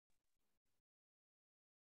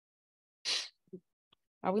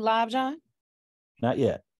Are we live, John? Not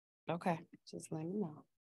yet. Okay, just let me know.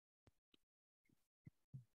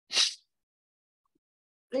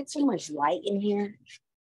 There's so much light in here.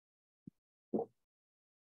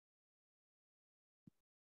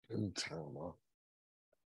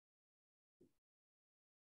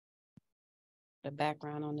 The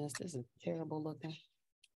background on this is terrible looking.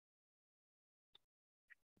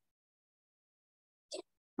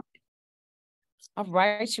 All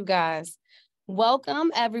right, you guys.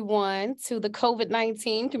 Welcome, everyone, to the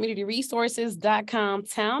COVID-19 CommunityResources.com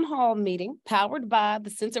Town Hall meeting powered by the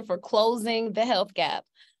Center for Closing the Health Gap.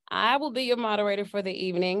 I will be your moderator for the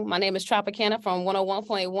evening. My name is Tropicana from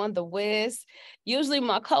 101.1 The Wiz. Usually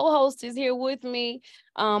my co-host is here with me,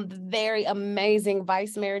 the very amazing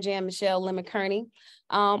Vice Mayor Jan-Michele Kearney,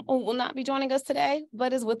 who will not be joining us today,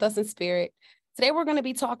 but is with us in spirit. Today, we're going to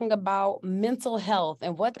be talking about mental health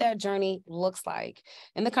and what that journey looks like.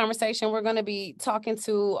 In the conversation, we're going to be talking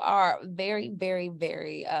to our very, very,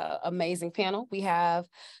 very amazing panel. We have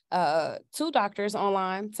two doctors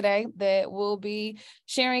online today that will be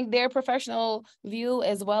sharing their professional view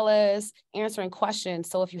as well as answering questions.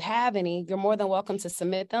 So if you have any, you're more than welcome to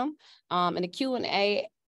submit them in the Q&A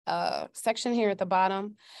section here at the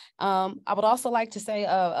bottom. I would also like to say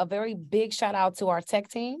a very big shout out to our tech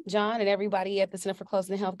team, John, and everybody at the Center for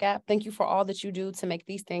Closing the Health Gap. Thank you for all that you do to make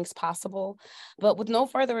these things possible. But with no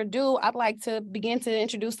further ado, I'd like to begin to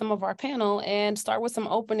introduce some of our panel and start with some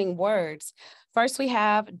opening words. First, we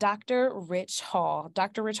have Dr. Rich Hall.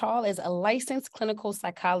 Dr. Rich Hall is a licensed clinical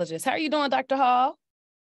psychologist. How are you doing, Dr. Hall?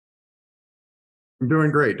 I'm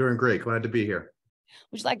doing great, Glad to be here.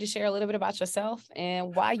 Would you like to share a little bit about yourself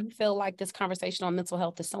and why you feel like this conversation on mental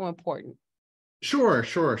health is so important? Sure.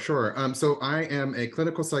 So I am a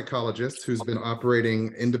clinical psychologist who's been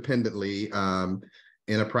operating independently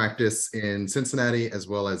in a practice in Cincinnati as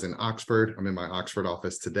well as in Oxford. I'm in my Oxford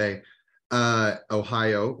office today,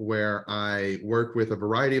 Ohio, where I work with a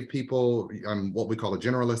variety of people. I'm what we call a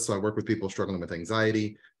generalist, so I work with people struggling with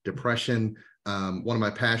anxiety, depression. One of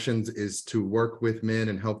my passions is to work with men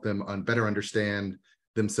and help them better understand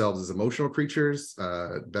themselves as emotional creatures,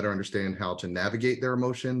 better understand how to navigate their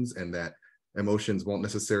emotions, and that emotions won't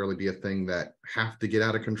necessarily be a thing that have to get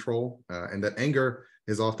out of control, and that anger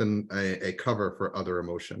is often a cover for other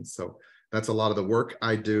emotions. So that's a lot of the work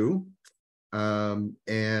I do.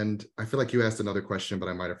 And I feel like you asked another question, but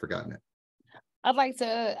I might have forgotten it. I'd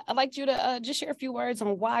like you to just share a few words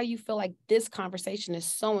on why you feel like this conversation is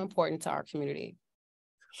so important to our community.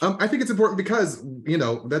 I think it's important because,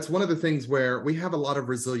 that's one of the things where we have a lot of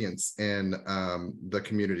resilience in the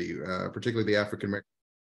community, particularly the African American.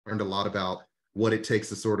 Learned a lot about what it takes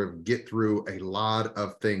to sort of get through a lot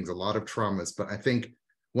of things, a lot of traumas. But I think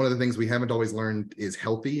one of the things we haven't always learned is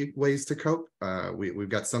healthy ways to cope. We've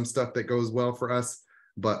got some stuff that goes well for us,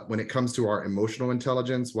 but when it comes to our emotional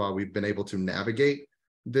intelligence, while we've been able to navigate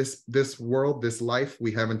this world, this life,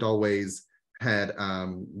 we haven't always had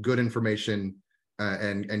good information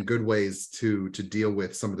and good ways to deal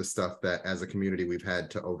with some of the stuff that as a community we've had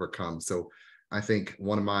to overcome. So I think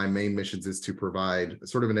one of my main missions is to provide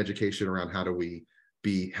sort of an education around how do we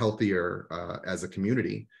be healthier as a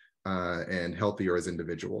community and healthier as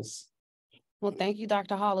individuals. Well, thank you,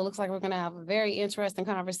 Dr. Hall. It looks like we're going to have a very interesting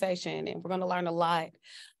conversation and we're going to learn a lot.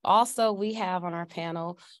 Also, we have on our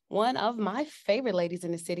panel one of my favorite ladies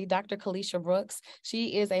in the city, Dr. Calisha Brooks.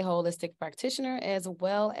 She is a holistic practitioner as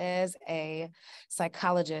well as a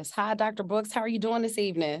psychologist. Hi, Dr. Brooks. How are you doing this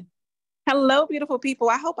evening? Hello, beautiful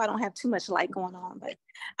people. I hope I don't have too much light going on, but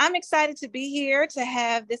I'm excited to be here to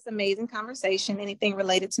have this amazing conversation, anything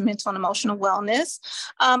related to mental and emotional wellness.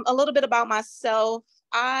 A little bit about myself.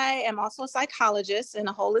 I am also a psychologist and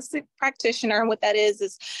a holistic practitioner. And what that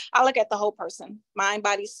is I look at the whole person, mind,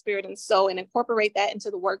 body, spirit, and soul, and incorporate that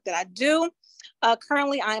into the work that I do.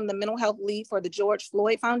 Currently, I am the mental health lead for the George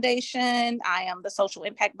Floyd Foundation. I am the social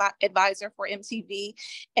impact advisor for MTV,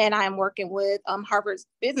 and I am working with Harvard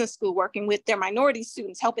Business School, working with their minority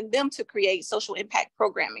students, helping them to create social impact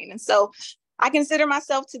programming. And so I consider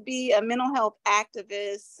myself to be a mental health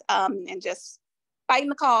activist and just fighting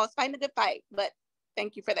the cause, fighting the good fight. But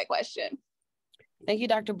thank you for that question. Thank you,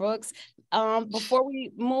 Dr. Brooks. Before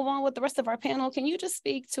we move on with the rest of our panel, can you just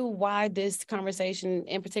speak to why this conversation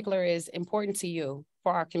in particular is important to you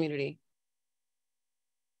for our community?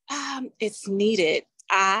 It's needed.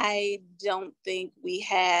 I don't think we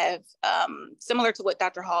have, similar to what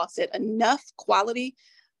Dr. Hall said, enough quality,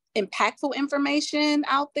 impactful information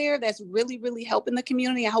out there that's really, really helping the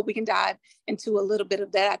community. I hope we can dive into a little bit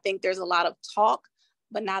of that. I think there's a lot of talk,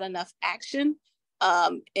 but not enough action.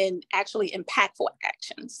 And actually impactful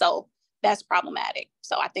action. So that's problematic.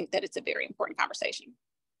 So I think that it's a very important conversation.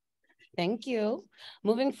 Thank you.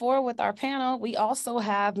 Moving forward with our panel, we also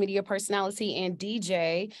have media personality and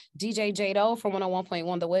DJ JDough from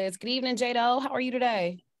 101.1 The Wiz. Good evening, JDough. How are you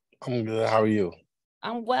today? I'm good. How are you?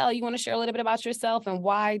 I'm well. You want to share a little bit about yourself and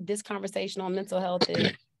why this conversation on mental health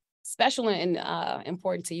is special and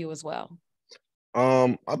important to you as well?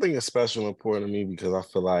 I think it's special and important to me because I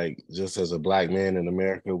feel like just as a Black man in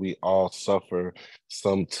America, we all suffer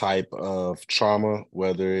some type of trauma,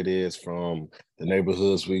 whether it is from the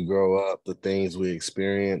neighborhoods we grow up, the things we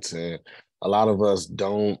experience, and a lot of us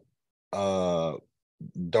don't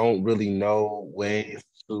really know ways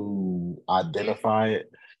to identify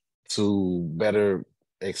it to better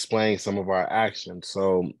explain some of our actions.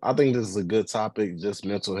 So I think this is a good topic. Just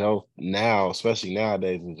mental health now, especially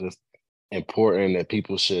nowadays, is just important that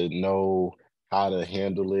people should know how to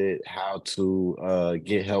handle it, how to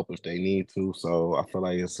get help if they need to. So I feel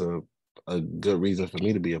like it's a good reason for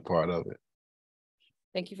me to be a part of it.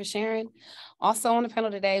 Thank you for sharing. Also on the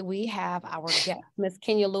panel today, we have our guest, Ms.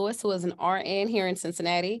 Kenya Lewis, who is an RN here in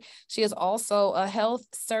Cincinnati. She is also a health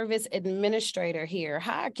service administrator here.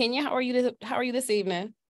 Hi, Kenya. How are you this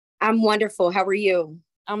evening? I'm wonderful. How are you?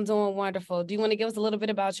 I'm doing wonderful. Do you want to give us a little bit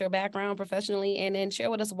about your background professionally and then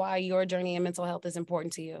share with us why your journey in mental health is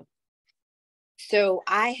important to you? So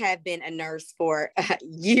I have been a nurse for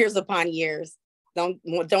years upon years. Don't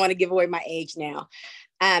want to give away my age now.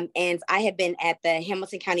 And I have been at the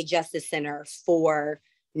Hamilton County Justice Center for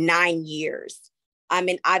 9 years. I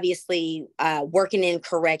mean, obviously, working in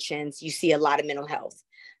corrections, you see a lot of mental health,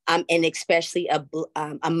 and especially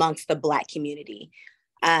amongst the Black community.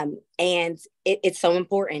 And it's so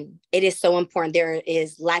important. It is so important. There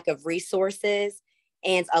is lack of resources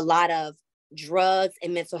and a lot of drugs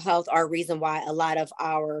and mental health are a reason why a lot of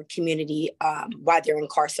our community, why they're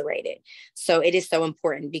incarcerated. So it is so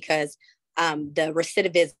important because the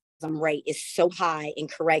recidivism rate is so high in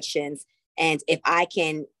corrections. And if I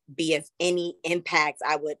can be of any impact,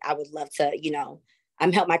 I would love to,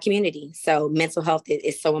 help my community. So mental health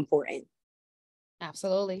is so important.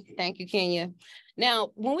 Absolutely. Thank you, Kenya.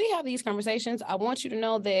 Now, when we have these conversations, I want you to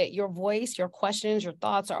know that your voice, your questions, your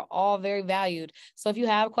thoughts are all very valued. So if you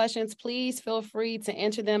have questions, please feel free to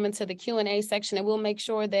enter them into the Q&A section and we'll make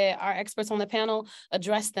sure that our experts on the panel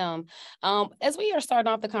address them. As we are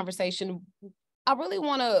starting off the conversation, I really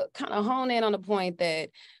want to kind of hone in on the point that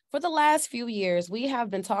for the last few years, we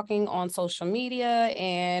have been talking on social media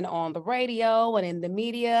and on the radio and in the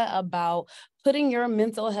media about putting your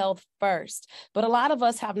mental health first. But a lot of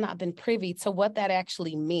us have not been privy to what that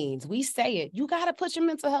actually means. We say it, you got to put your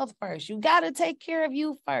mental health first. You got to take care of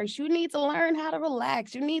you first. You need to learn how to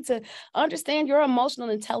relax. You need to understand your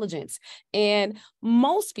emotional intelligence. And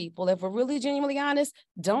most people, if we're really genuinely honest,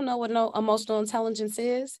 don't know what emotional intelligence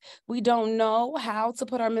is. We don't know how to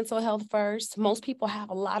put our mental health first. Most people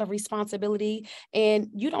have a lot of responsibility and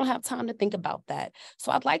you don't have time to think about that.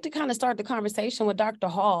 So I'd like to kind of start the conversation with Dr.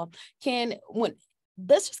 Hall.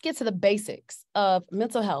 Let's just get to the basics of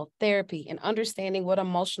mental health therapy and understanding what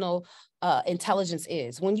emotional intelligence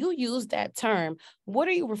is. When you use that term, what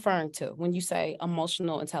are you referring to when you say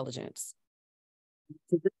emotional intelligence?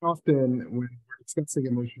 So very often when we're discussing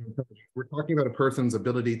emotional intelligence, we're talking about a person's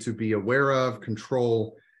ability to be aware of,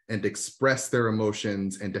 control, and express their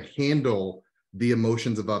emotions and to handle the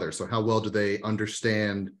emotions of others. So how well do they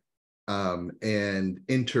understand and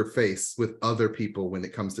interface with other people when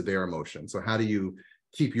it comes to their emotions? So how do you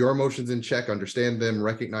keep your emotions in check, understand them,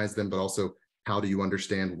 recognize them, but also how do you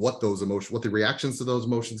understand what those emotions, what the reactions to those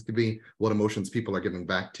emotions could be, what emotions people are giving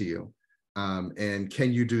back to you? And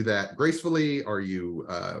can you do that gracefully? Are you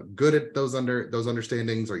good at those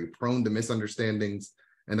understandings? Are you prone to misunderstandings?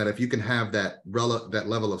 And that if you can have that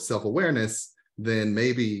level of self-awareness, then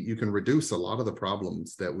maybe you can reduce a lot of the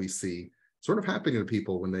problems that we see sort of happening to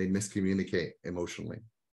people when they miscommunicate emotionally.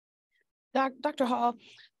 Dr. Hall,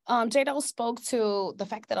 JDough spoke to the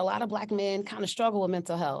fact that a lot of Black men kind of struggle with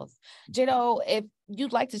mental health. JDough, if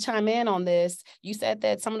you'd like to chime in on this, you said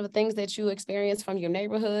that some of the things that you experienced from your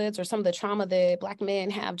neighborhoods or some of the trauma that Black men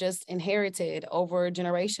have just inherited over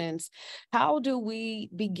generations. How do we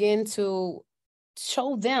begin to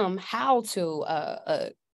show them how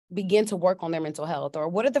to begin to work on their mental health? Or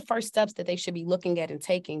what are the first steps that they should be looking at and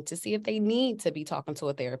taking to see if they need to be talking to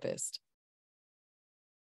a therapist?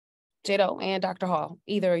 JDough and Dr. Hall,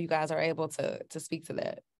 either of you guys are able to speak to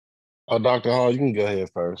that. Oh, Dr. Hall, you can go ahead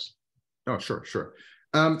first. Oh, sure.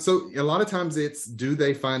 So a lot of times do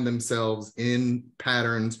they find themselves in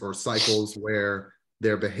patterns or cycles where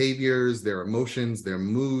their behaviors, their emotions, their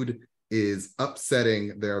mood is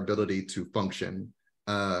upsetting their ability to function?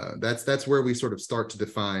 That's where we sort of start to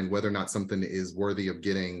define whether or not something is worthy of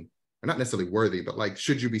getting or not necessarily worthy, but like,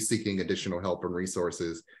 should you be seeking additional help and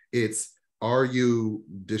resources? It's, are you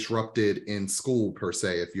disrupted in school per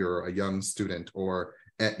se, if you're a young student, or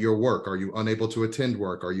at your work? Are you unable to attend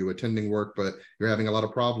work? Are you attending work, but you're having a lot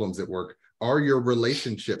of problems at work? Are your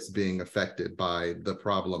relationships being affected by the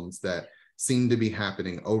problems that seem to be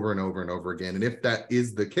happening over and over and over again? And if that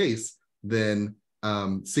is the case, then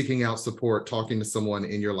seeking out support, talking to someone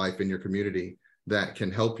in your life, in your community, that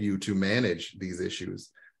can help you to manage these issues.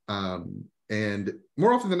 And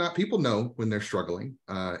more often than not, people know when they're struggling,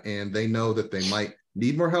 and they know that they might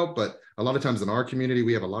need more help. But a lot of times in our community,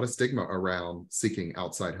 we have a lot of stigma around seeking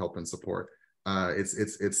outside help and support. It's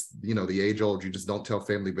the age old, you just don't tell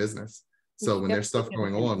family business. So when there's stuff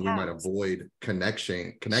going on, we might avoid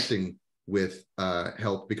connecting with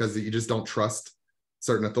help, because you just don't trust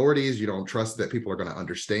certain authorities. You don't trust that people are going to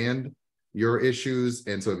understand your issues,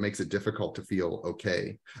 and so it makes it difficult to feel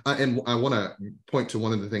okay. And I want to point to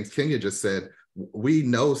one of the things Kenya just said. We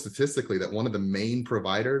know statistically that one of the main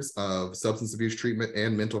providers of substance abuse treatment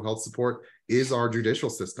and mental health support is our judicial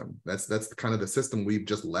system. That's kind of the system we've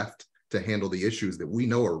just left to handle the issues that we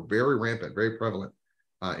know are very rampant, very prevalent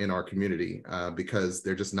in our community, because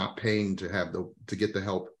they're just not paying to get the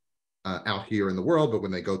help out here in the world. But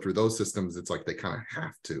when they go through those systems, it's like they kind of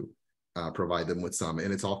have to provide them with some,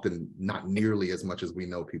 and it's often not nearly as much as we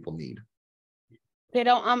know people need. They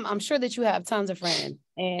don't. I'm sure that you have tons of friends,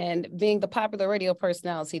 and being the popular radio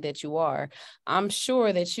personality that you are, I'm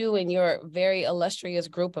sure that you and your very illustrious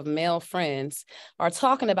group of male friends are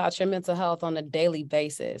talking about your mental health on a daily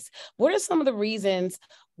basis. What are some of the reasons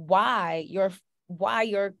why your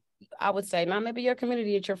I would say, not maybe your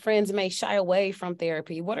community, that your friends may shy away from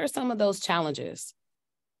therapy? What are some of those challenges?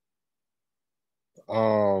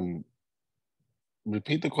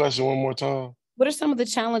 Repeat the question one more time. What are some of the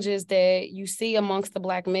challenges that you see amongst the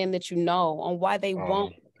Black men that you know on why they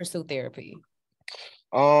won't pursue therapy?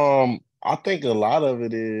 I think a lot of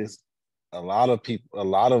it is a lot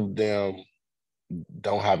of them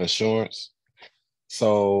don't have insurance.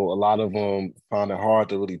 So a lot of them find it hard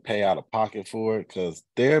to really pay out of pocket for it, because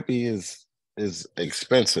therapy is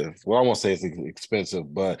expensive. Well, I won't say it's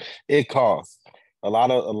expensive, but it costs. A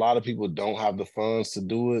lot of people don't have the funds to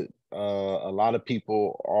do it. A lot of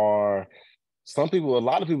people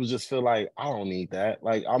just feel like, I don't need that.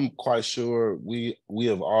 Like, I'm quite sure we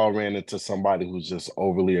have all ran into somebody who's just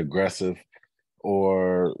overly aggressive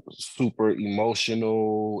or super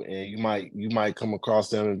emotional, and you might come across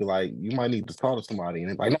them and be like, you might need to talk to somebody, and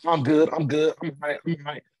they're like, no, I'm good, I'm all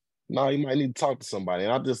right. No, you might need to talk to somebody.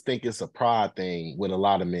 And I just think it's a pride thing with a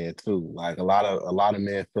lot of men too. Like, a lot of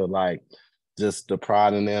men feel like, just the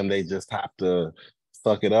pride in them, they just have to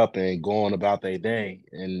suck it up and go on about their day,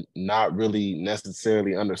 and not really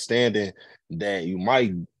necessarily understanding that you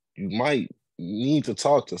might need to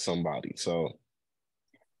talk to somebody. So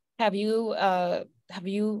have you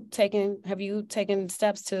taken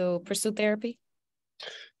steps to pursue therapy?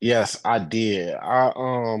 yes, I did.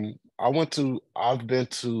 I've been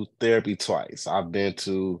to therapy twice. I've been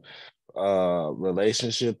to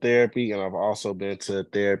relationship therapy, and I've also been to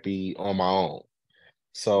therapy on my own.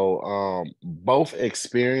 So both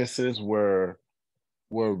experiences were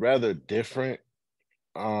rather different.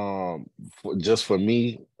 Just for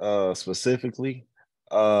me specifically,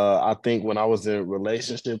 I think when I was in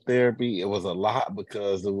relationship therapy, it was a lot,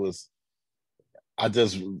 because it was, I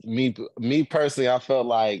just, me personally, I felt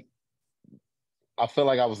like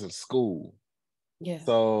I was in school. Yeah.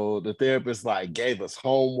 So the therapist like gave us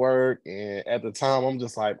homework, and at the time I'm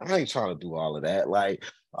just like, I ain't trying to do all of that. Like,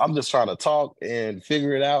 I'm just trying to talk and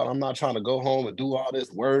figure it out. I'm not trying to go home and do all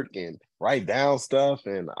this work and write down stuff.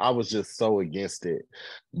 And I was just so against it.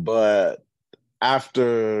 But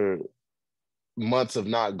after months of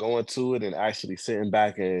not going to it and actually sitting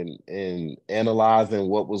back and analyzing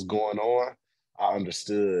what was going on, I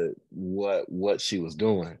understood what she was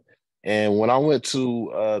doing. And when I went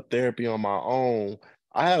to therapy on my own,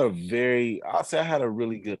 I had a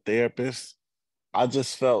really good therapist. I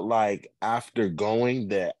just felt like after going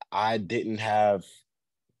that I didn't have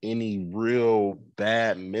any real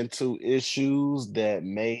bad mental issues that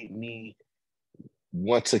made me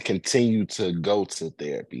want to continue to go to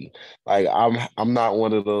therapy. Like, I'm not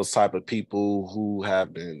one of those type of people who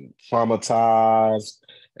have been traumatized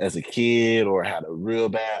as a kid, or had a real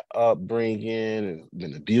bad upbringing and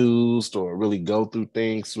been abused, or really go through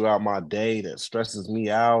things throughout my day that stresses me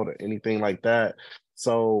out or anything like that.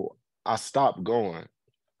 So I stopped going.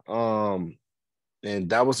 And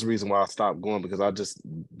that was the reason why I stopped going, because I just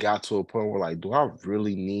got to a point where, like, do I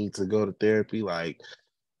really need to go to therapy? Like,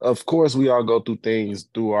 of course, we all go through things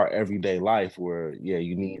through our everyday life where, yeah,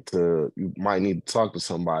 you might need to talk to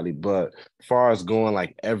somebody. But as far as going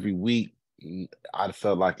like every week, I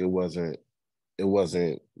felt like it wasn't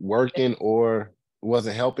working, or it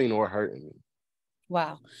wasn't helping or hurting me.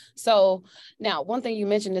 Wow. So now one thing you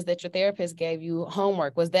mentioned is that your therapist gave you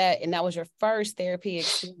homework. And that was your first therapy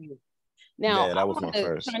experience? Now, Yeah, I that was want my to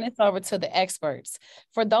first. turn this over to the experts.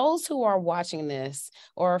 For those who are watching this,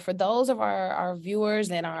 or for those of our viewers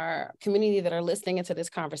and our community that are listening into this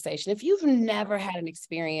conversation, if you've never had an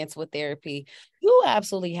experience with therapy, you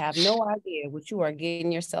absolutely have no idea what you are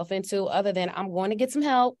getting yourself into, other than I'm going to get some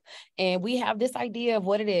help. And we have this idea of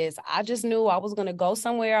what it is. I just knew I was going to go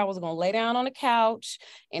somewhere. I was going to lay down on the couch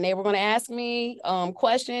and they were going to ask me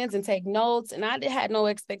questions and take notes. And I had no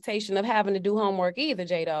expectation of having to do homework either,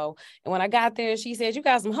 JDough. And when I got there, she said, "You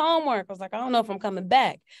got some homework." I was like, "I don't know if I'm coming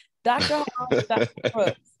back." Dr. Hall, Dr.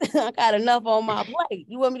 Brooks, I got enough on my plate.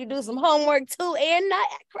 You want me to do some homework too and not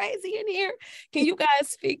act crazy in here? Can you guys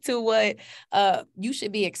speak to what you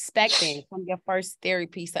should be expecting from your first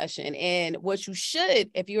therapy session, and what you should,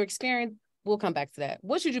 if you're experienced, we'll come back to that.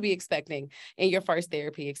 What should you be expecting in your first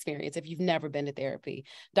therapy experience if you've never been to therapy?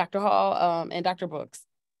 Dr. Hall and Dr. Brooks,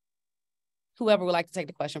 whoever would like to take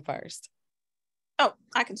the question first. Oh,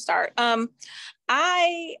 I can start.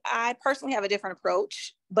 I personally have a different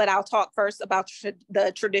approach, but I'll talk first about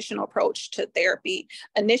the traditional approach to therapy.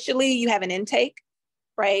 Initially, you have an intake,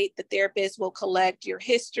 right? The therapist will collect your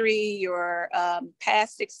history, your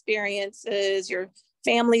past experiences, your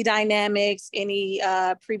family dynamics, any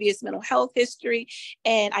previous mental health history,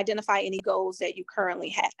 and identify any goals that you currently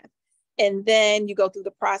have. And then you go through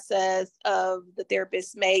the process of the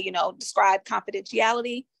therapist may, describe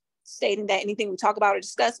confidentiality, stating that anything we talk about or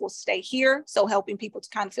discuss will stay here. So helping people to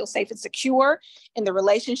kind of feel safe and secure in the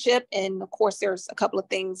relationship. And of course, there's a couple of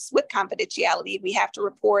things with confidentiality. We have to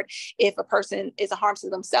report if a person is a harm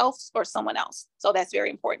to themselves or someone else. So that's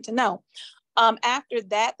very important to know. After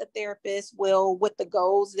that, the therapist will, with the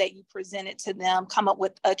goals that you presented to them, come up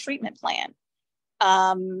with a treatment plan.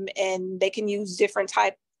 And they can use different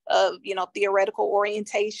types of theoretical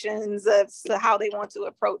orientations of how they want to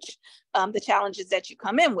approach the challenges that you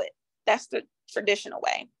come in with. That's the traditional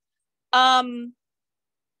way. I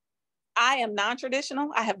am non-traditional.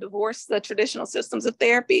 I have divorced the traditional systems of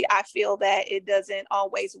therapy. I feel that it doesn't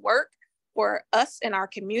always work for us in our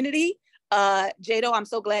community. JDough, I'm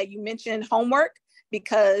so glad you mentioned homework,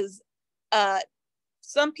 because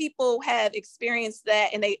some people have experienced that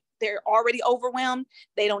and they're already overwhelmed.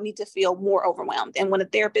 They don't need to feel more overwhelmed. And when a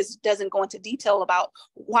therapist doesn't go into detail about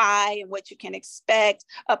why and what you can expect,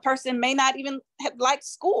 a person may not even have liked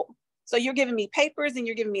school. So you're giving me papers and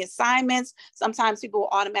you're giving me assignments. Sometimes people will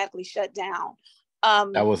automatically shut down.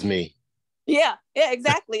 That was me. Yeah,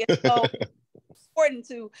 exactly. And so it's important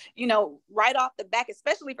to, right off the back,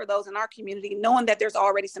 especially for those in our community, knowing that there's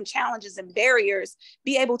already some challenges and barriers,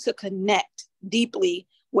 be able to connect deeply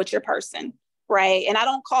with your person. Right. And I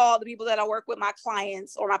don't call the people that I work with my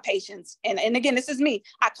clients or my patients. And again, this is me.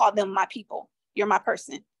 I call them my people. You're my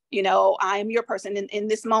person. I am your person in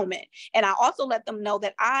this moment. And I also let them know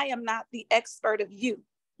that I am not the expert of you.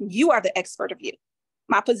 You are the expert of you.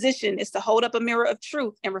 My position is to hold up a mirror of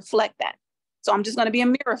truth and reflect that. So I'm just going to be a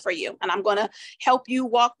mirror for you. And I'm going to help you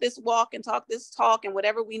walk this walk and talk this talk, and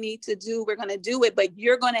whatever we need to do, we're going to do it. But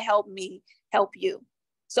you're going to help me help you.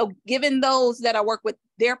 So giving those that I work with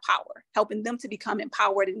their power, helping them to become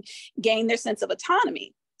empowered and gain their sense of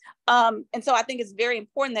autonomy. And so I think it's very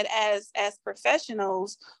important that as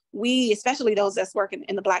professionals, we, especially those that's working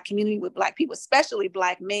in the Black community with Black people, especially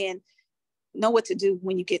Black men, know what to do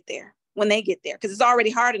when you get there, when they get there, because it's already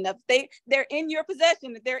hard enough. They're in your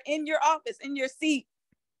possession, they're in your office, in your seat.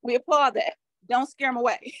 We applaud that. Don't scare them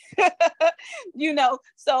away.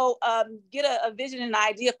 So get a vision and an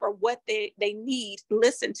idea for what they need.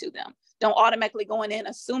 Listen to them. Don't automatically go in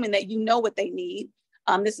assuming that you know what they need.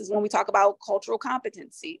 This is when we talk about cultural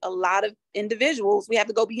competency. A lot of individuals, we have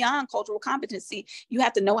to go beyond cultural competency. You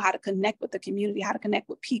have to know how to connect with the community, how to connect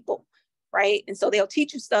with people, right? And so they'll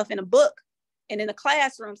teach you stuff in a book and in a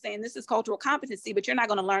classroom saying this is cultural competency, but you're not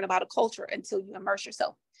going to learn about a culture until you immerse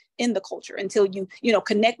yourself in the culture, until you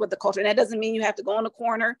connect with the culture. And that doesn't mean you have to go in the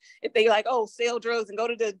corner if they like, oh, sell drugs and go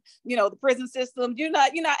to the prison system. You're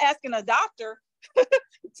not asking a doctor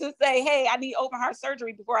to say, hey, I need open heart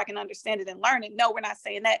surgery before I can understand it and learn it. No, we're not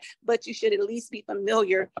saying that, but you should at least be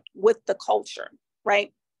familiar with the culture,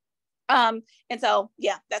 right? And so,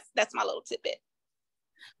 yeah, that's my little tidbit.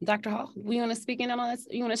 Dr. Hall, you want to speak in on this?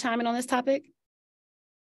 You want to chime in on this topic?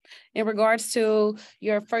 In regards to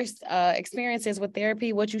your first experiences with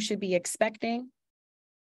therapy, what you should be expecting?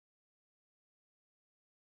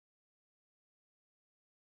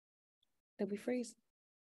 Did we freeze?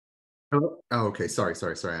 Oh, okay. Sorry.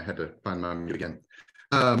 I had to find my mute again.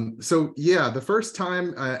 So yeah, the first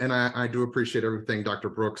time, and I do appreciate everything Dr.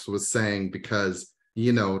 Brooks was saying, because,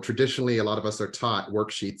 you know, traditionally a lot of us are taught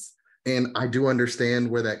worksheets, and I do understand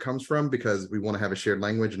where that comes from, because we want to have a shared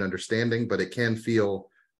language and understanding, but it can feel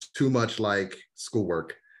too much like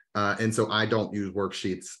schoolwork. And so I don't use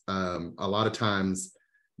worksheets. A lot of times,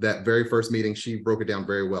 that very first meeting, she broke it down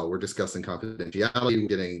very well. We're discussing confidentiality,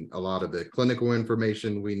 getting a lot of the clinical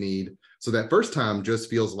information we need. So that first time just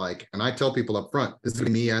feels like, and I tell people up front, this is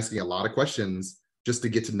me asking a lot of questions just to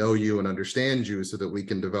get to know you and understand you, so that we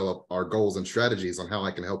can develop our goals and strategies on how I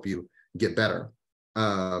can help you get better.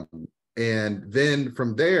 And then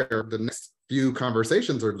from there, the next few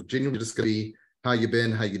conversations are genuinely just going to be, how you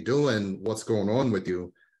been, how you doing, what's going on with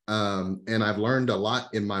you. And I've learned a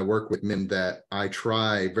lot in my work with men that I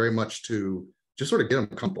try very much to just sort of get them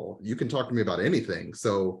comfortable. You can talk to me about anything.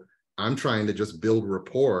 So I'm trying to just build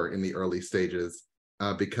rapport in the early stages,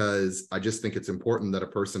 because I just think it's important that a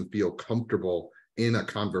person feel comfortable in a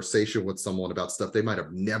conversation with someone about stuff they might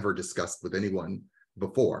have never discussed with anyone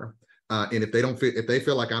before. And if they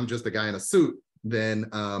feel like I'm just a guy in a suit, then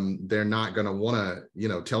they're not going to want to, you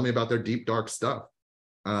know, tell me about their deep, dark stuff.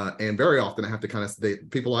 And very often I have to kind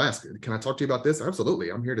of, people ask, can I talk to you about this?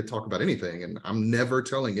 Absolutely. I'm here to talk about anything. And I'm never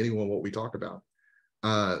telling anyone what we talk about.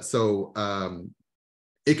 So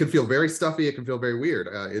it can feel very stuffy. It can feel very weird.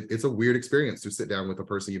 It's a weird experience to sit down with a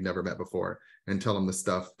person you've never met before and tell them the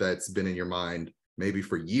stuff that's been in your mind, maybe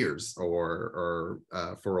for years or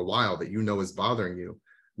for a while, that you know is bothering you.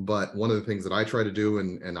 But one of the things that I try to do,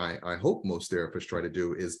 and I hope most therapists try to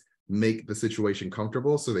do, is make the situation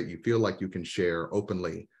comfortable so that you feel like you can share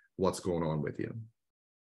openly what's going on with you.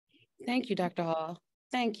 Thank you, Dr. Hall.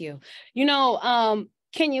 Thank you. You know,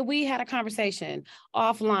 Kenya, we had a conversation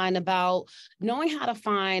offline about knowing how to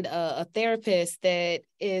find a therapist that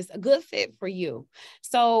is a good fit for you.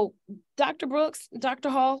 So Dr. Brooks, Dr.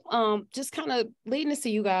 Hall, just kind of leading this to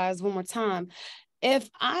you guys one more time. If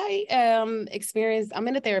I am experienced, I'm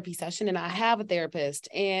in a therapy session and I have a therapist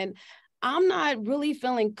and I'm not really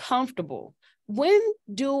feeling comfortable, when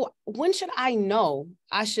should I know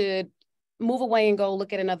I should move away and go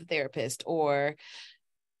look at another therapist? Or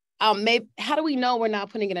maybe, how do we know we're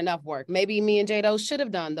not putting in enough work? Maybe me and JDough should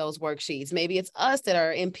have done those worksheets. Maybe it's us that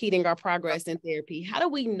are impeding our progress in therapy. How do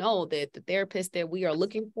we know that the therapist that we are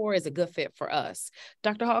looking for is a good fit for us?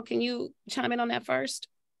 Dr. Hall, can you chime in on that first?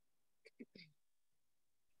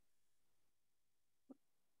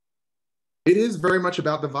 It is very much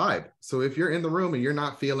about the vibe. So if you're in the room and you're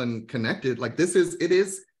not feeling connected, like it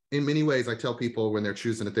is in many ways, I tell people when they're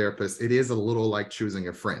choosing a therapist, it is a little like choosing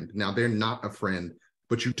a friend. Now, they're not a friend,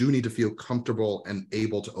 but you do need to feel comfortable and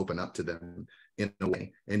able to open up to them in a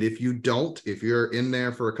way. And if you're in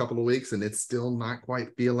there for a couple of weeks and it's still not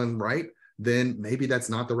quite feeling right, then maybe that's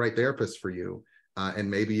not the right therapist for you. And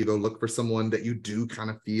maybe you go look for someone that you do kind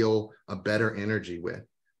of feel a better energy with.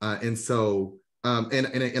 And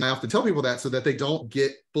I have to tell people that so that they don't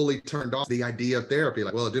get fully turned off the idea of therapy.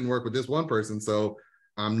 Like, well, it didn't work with this one person, so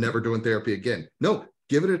I'm never doing therapy again. No,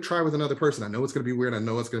 give it a try with another person. I know it's going to be weird. I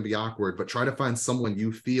know it's going to be awkward, but try to find someone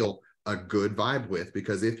you feel a good vibe with,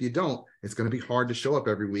 because if you don't, it's going to be hard to show up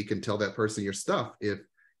every week and tell that person your stuff if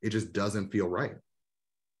it just doesn't feel right.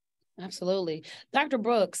 Absolutely. Dr.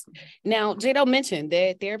 Brooks, now JDough mentioned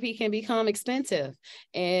that therapy can become expensive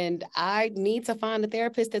and I need to find a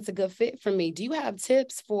therapist that's a good fit for me. Do you have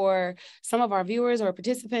tips for some of our viewers or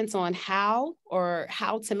participants on how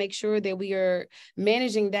to make sure that we are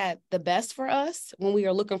managing that the best for us when we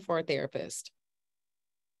are looking for a therapist?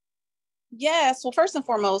 Yes. Well, first and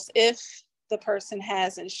foremost, if the person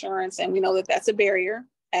has insurance, and we know that that's a barrier,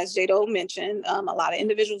 as JDough mentioned, a lot of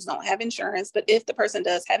individuals don't have insurance, but if the person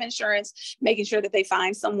does have insurance, making sure that they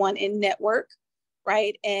find someone in network,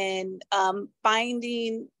 right? And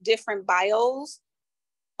finding different bios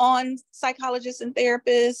on psychologists and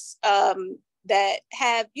therapists that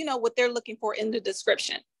have, what they're looking for in the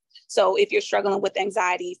description. So if you're struggling with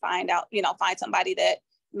anxiety, find somebody that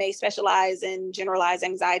may specialize in generalized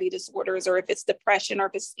anxiety disorders, or if it's depression, or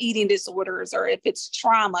if it's eating disorders, or if it's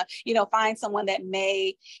trauma, find someone that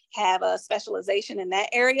may have a specialization in that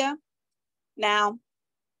area. Now,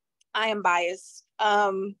 I am biased,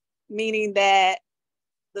 meaning that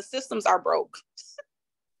the systems are broke.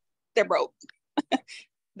 They're broke.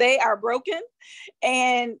 They are broken.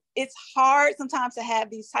 And it's hard sometimes to have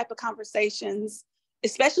these type of conversations,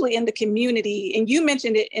 especially in the community. And you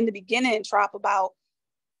mentioned it in the beginning, Trop, about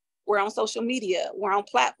we're on social media, we're on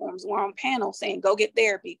platforms, we're on panels saying, go get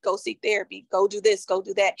therapy, go seek therapy, go do this, go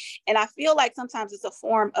do that. And I feel like sometimes it's a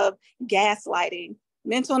form of gaslighting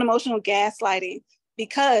mental and emotional gaslighting,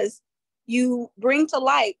 because you bring to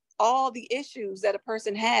light all the issues that a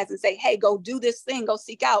person has and say, hey, go do this thing, go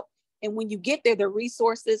seek out. And when you get there, the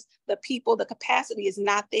resources, the people, the capacity is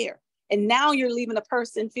not there. And now you're leaving a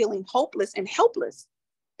person feeling hopeless and helpless.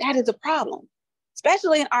 That is a problem,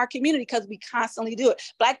 especially in our community, because we constantly do it.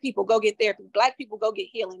 Black people, go get therapy. Black people, go get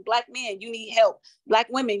healing. Black men, you need help. Black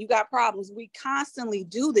women, you got problems. We constantly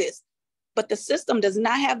do this, but the system does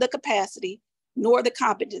not have the capacity, nor the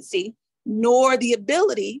competency, nor the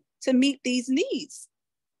ability to meet these needs.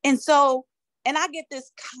 And so, and I get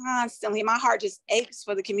this constantly. My heart just aches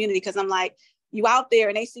for the community, because I'm like, you out there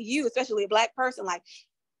and they see you, especially a Black person, like,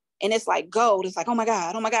 and it's like gold. It's like, oh my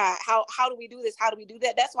God, how do we do this? How do we do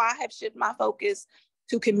that? That's why I have shifted my focus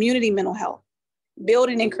to community mental health,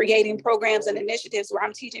 building and creating programs and initiatives where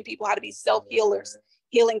I'm teaching people how to be self-healers,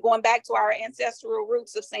 healing, going back to our ancestral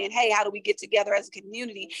roots of saying, hey, how do we get together as a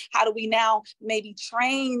community? How do we now maybe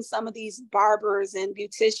train some of these barbers and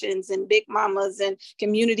beauticians and big mamas and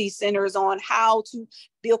community centers on how to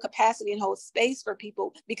build capacity and hold space for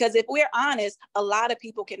people? Because if we're honest, a lot of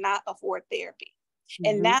people cannot afford therapy.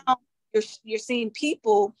 And now you're seeing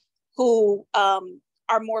people who are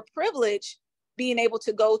more privileged being able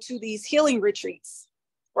to go to these healing retreats,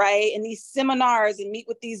 right? And these seminars and meet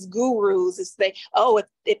with these gurus. It's like, oh,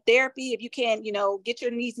 if therapy, if you can't, get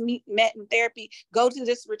your needs met in therapy, go to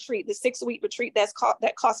this retreat, the 6-week retreat that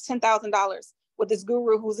costs $10,000 with this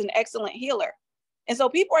guru who's an excellent healer. And so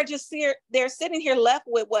people are just here, they're sitting here left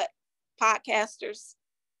with what? Podcasters,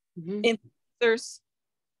 influencers,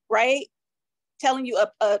 right? Telling you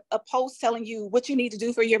a post telling you what you need to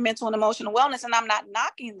do for your mental and emotional wellness. And I'm not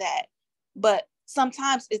knocking that, but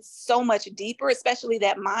sometimes it's so much deeper, especially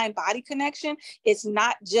that mind-body connection. It's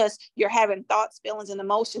not just you're having thoughts, feelings, and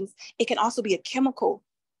emotions. It can also be a chemical.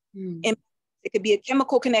 It could be a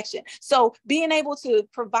chemical connection. So being able to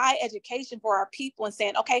provide education for our people and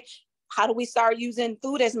saying, okay, how do we start using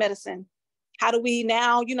food as medicine? How do we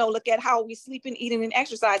now, look at how we sleeping, eating, and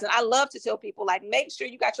exercise? And I love to tell people, like, make sure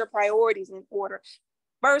you got your priorities in order.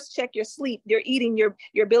 First, check your sleep, your eating, your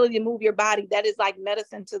ability to move your body. That is like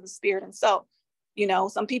medicine to the spirit and soul.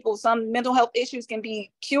 Some mental health issues can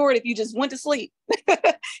be cured if you just went to sleep,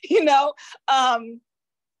 some,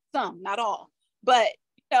 not all, but,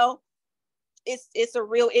 it's a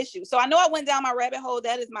real issue. So I know I went down my rabbit hole.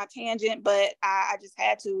 That is my tangent, but I just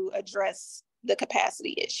had to address the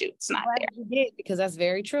capacity issue. It's not there. You did, because that's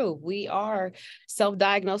very true. We are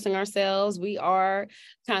self-diagnosing ourselves. We are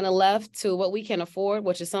kind of left to what we can afford,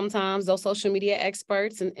 which is sometimes those social media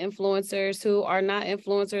experts and influencers who are not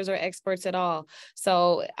influencers or experts at all.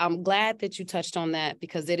 So I'm glad that you touched on that,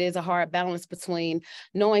 because it is a hard balance between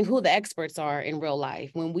knowing who the experts are in real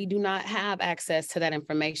life when we do not have access to that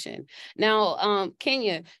information. Now,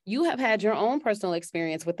 Kenya, you have had your own personal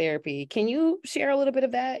experience with therapy. Can you share a little bit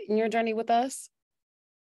of that in your journey with us?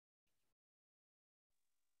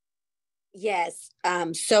 Yes.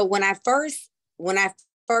 So when I first went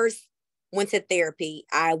to therapy,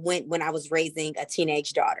 I went when I was raising a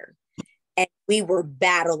teenage daughter, and we were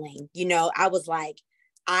battling. I was like,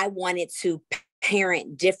 I wanted to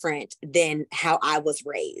parent different than how I was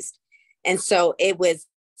raised. And so it was,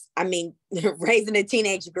 raising a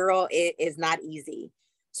teenage girl is not easy.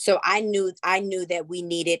 So I knew that we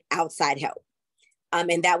needed outside help.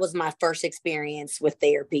 And that was my first experience with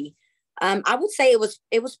therapy. I would say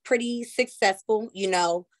it was pretty successful.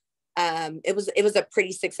 It was a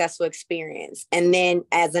pretty successful experience. And then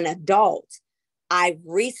as an adult, I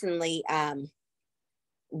recently I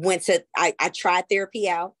tried therapy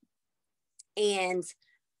out. And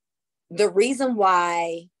the reason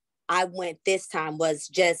why I went this time was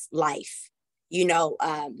just life. The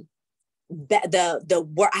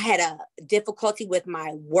work, I had a difficulty with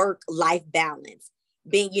my work-life balance.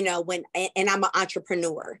 Being, and I'm an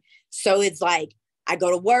entrepreneur. So it's like, I go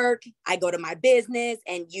to work, I go to my business,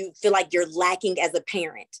 and you feel like you're lacking as a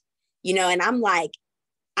parent, and I'm like,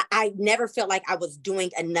 I never felt like I was doing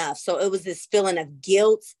enough. So it was this feeling of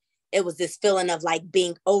guilt. It was this feeling of like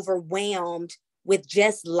being overwhelmed with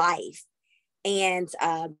just life. And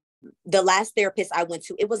the last therapist I went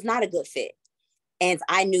to, it was not a good fit. And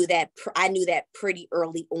I knew that pretty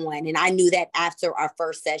early on. And I knew that after our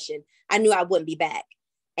first session, I knew I wouldn't be back.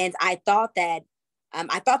 And I thought that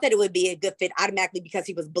it would be a good fit automatically because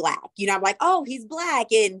he was Black. I'm like, oh, he's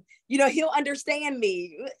Black, and he'll understand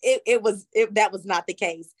me. That was not the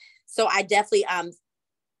case. So I definitely I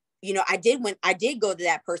did go to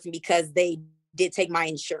that person because they did take my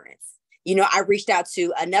insurance. I reached out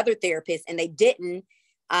to another therapist and they didn't.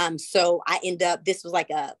 So I ended up, this was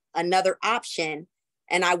like another option.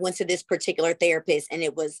 And I went to this particular therapist, and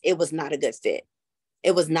it was not a good fit.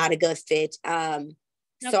 It was not a good fit. Now,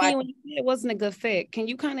 So when you said it wasn't a good fit, can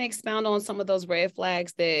you kind of expound on some of those red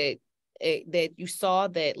flags that you saw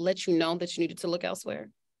that let you know that you needed to look elsewhere?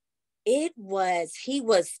 he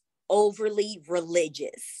was overly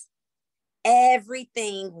religious.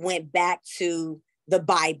 Everything went back to the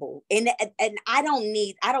Bible, and I don't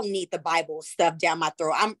need the Bible stuff down my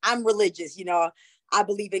throat. I'm religious, you know. I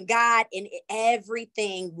believe in God, and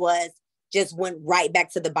everything just went right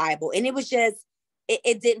back to the Bible, and it was just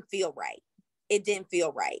it didn't feel right. It didn't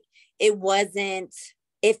feel right. It wasn't.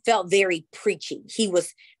 It felt very preachy. He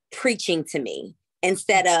was preaching to me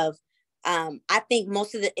instead of. I think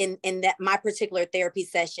most of in that my particular therapy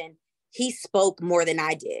session, he spoke more than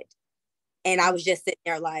I did, and I was just sitting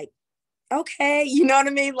there like, okay, you know what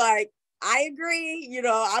I mean? Like, I agree, you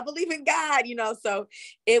know, I believe in God, you know. So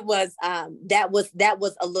it was that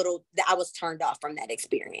was a little, I was turned off from that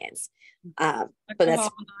experience. But that's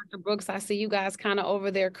Dr. Brooks, I see you guys kind of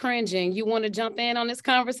over there cringing. You want to jump in on this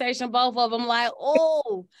conversation? Both of them like,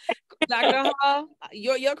 oh, Dr. Hall,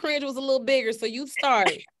 your cringe was a little bigger, so you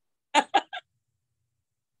start.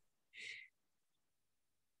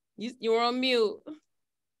 You were on mute.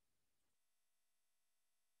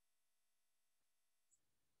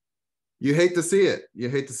 You hate to see it. You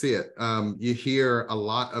hate to see it. You hear a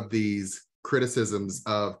lot of these criticisms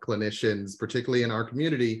of clinicians, particularly in our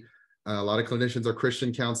community. A lot of clinicians are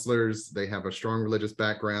Christian counselors. They have a strong religious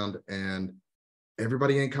background, and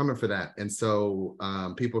everybody ain't coming for that. And so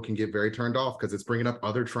people can get very turned off because it's bringing up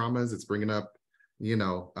other traumas. It's bringing up, you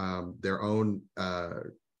know, their own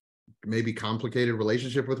maybe complicated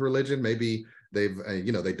relationship with religion. Maybe they've,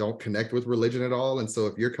 you know, they don't connect with religion at all. And so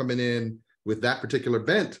if you're coming in with that particular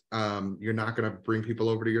bent, you're not going to bring people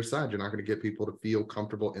over to your side. You're not going to get people to feel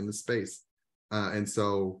comfortable in the space. And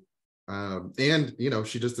so, and, you know,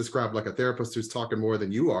 she just described like a therapist who's talking more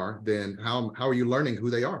than you are, then how are you learning who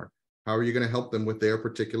they are? How are you going to help them with their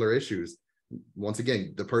particular issues? Once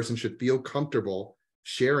again, the person should feel comfortable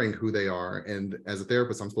sharing who they are. And as a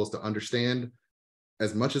therapist, I'm supposed to understand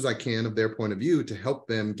as much as I can of their point of view to help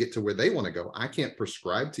them get to where they want to go. I can't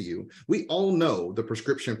prescribe to you. We all know the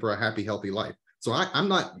prescription for a happy, healthy life. So I'm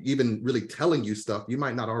not even really telling you stuff you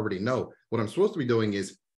might not already know. What I'm supposed to be doing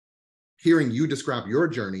is hearing you describe your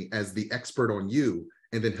journey as the expert on you,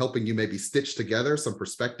 and then helping you maybe stitch together some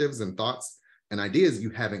perspectives and thoughts and ideas you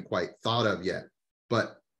haven't quite thought of yet.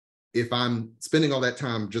 But if I'm spending all that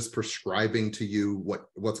time just prescribing to you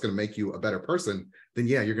what's going to make you a better person, then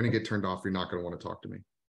yeah, you're going to get turned off. You're not going to want to talk to me.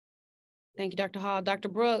 Thank you, Dr. Hall. Dr.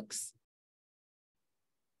 Brooks.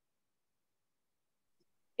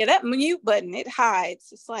 Yeah, that mute button, it hides.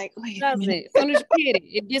 It's like, wait a minute. As soon as you hit it,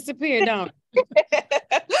 it disappeared, don't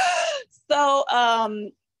it? So,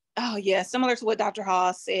 oh yeah, similar to what Dr.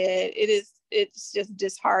 Hall said, it's just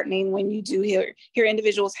disheartening when you do hear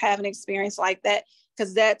individuals have an experience like that,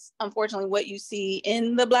 because that's unfortunately what you see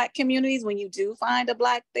in the Black communities. When you do find a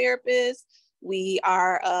Black therapist, we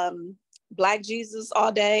are Black Jesus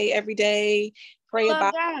all day, every day. Pray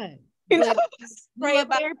about God. You know, pray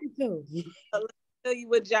about therapy too. Tell you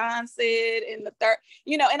what John said in the third,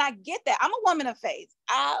 you know, and I get that. I'm a woman of faith.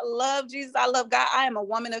 I love Jesus. I love God. I am a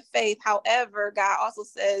woman of faith. However, God also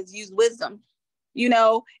says use wisdom, you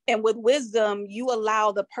know, and with wisdom, you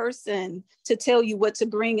allow the person to tell you what to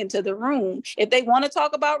bring into the room. If they want to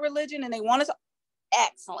talk about religion and they want to,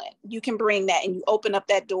 excellent, you can bring that and you open up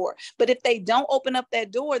that door. But if they don't open up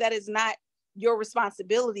that door, that is not your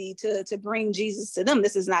responsibility to bring Jesus to them.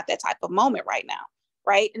 This is not that type of moment right now.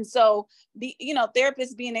 Right. And so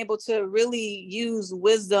therapists being able to really use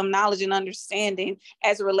wisdom, knowledge, and understanding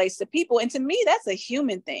as it relates to people. And to me, that's a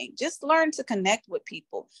human thing. Just learn to connect with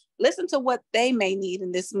people. Listen to what they may need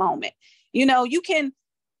in this moment. You know,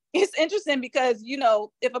 it's interesting because, you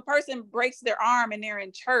know, if a person breaks their arm and they're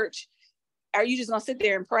in church, are you just going to sit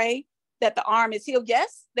there and pray that the arm is healed?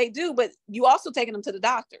 Yes, they do. But you also taking them to the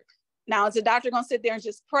doctor. Now, is the doctor going to sit there and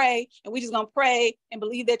just pray and we just going to pray and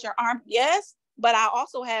believe that your arm? Yes. But I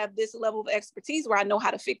also have this level of expertise where I know how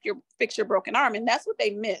to fix your broken arm. And that's what they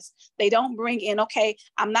miss. They don't bring in, okay,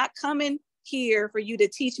 I'm not coming here for you to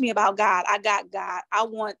teach me about God. I got God. I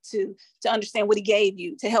want to understand what he gave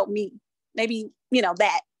you to help me. Maybe, you know,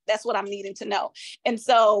 that's what I'm needing to know. And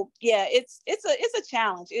so, yeah, it's a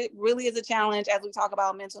challenge. It really is a challenge as we talk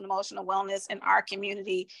about mental and emotional wellness in our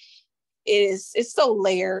community. It's so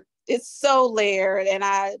layered. It's so layered, and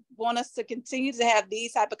I want us to continue to have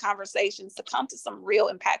these type of conversations to come to some real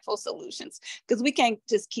impactful solutions, because we can't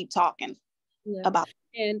just keep talking about.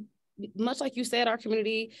 And much like you said, our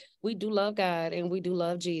community, we do love God and we do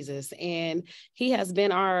love Jesus. And he has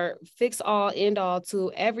been our fix all, end all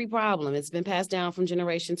to every problem. It's been passed down from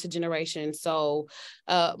generation to generation. So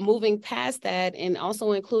moving past that and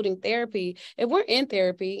also including therapy, if we're in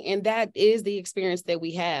therapy and that is the experience that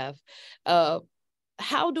we have,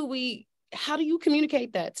 how do you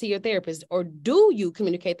communicate that to your therapist? Or do you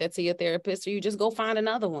communicate that to your therapist, or you just go find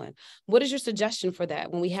another one? What is your suggestion for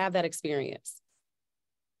that when we have that experience?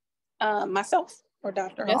 Myself or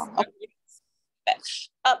Dr. Yes. Hall?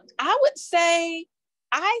 I would say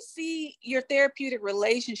I see your therapeutic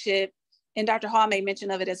relationship, and Dr. Hall made mention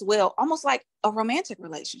of it as well, almost like a romantic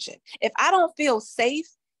relationship. If I don't feel safe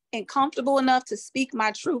and comfortable enough to speak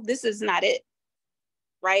my truth, this is not it.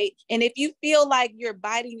 Right. And if you feel like you're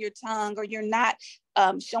biting your tongue or you're not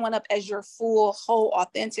showing up as your full, whole,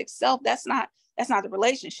 authentic self, that's not the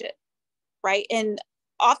relationship. Right. And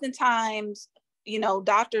oftentimes,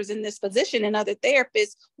 doctors in this position and other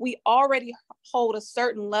therapists, we already hold a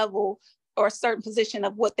certain level or a certain position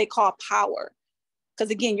of what they call power.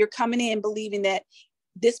 Because again, you're coming in believing that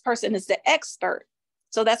this person is the expert.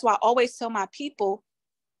 So that's why I always tell my people,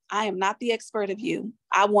 I am not the expert of you.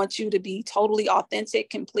 I want you to be totally authentic,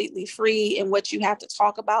 completely free in what you have to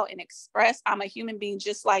talk about and express. I'm a human being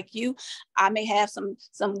just like you. I may have some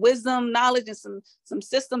wisdom, knowledge, and some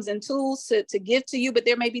systems and tools to give to you, but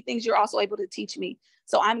there may be things you're also able to teach me.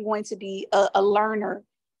 So I'm going to be a learner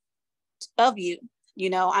of you.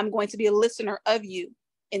 I'm going to be a listener of you.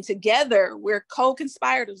 And together we're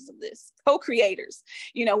co-conspirators of this, co-creators.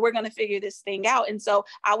 We're going to figure this thing out. And so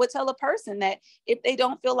I would tell a person that if they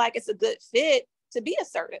don't feel like it's a good fit, to be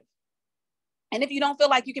assertive. And if you don't feel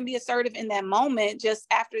like you can be assertive in that moment, just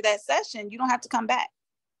after that session, you don't have to come back.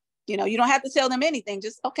 You don't have to tell them anything.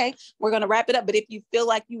 Just, okay, we're going to wrap it up. But if you feel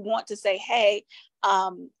like you want to say, hey,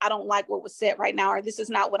 I don't like what was said right now, or this is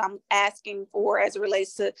not what I'm asking for as it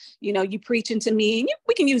relates to, you preaching to me. And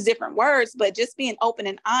we can use different words, but just being open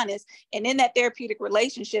and honest. And in that therapeutic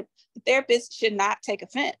relationship, the therapist should not take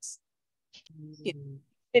offense.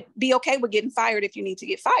 Be okay with getting fired if you need to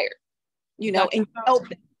get fired, and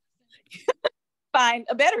find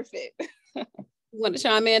a better fit. You want to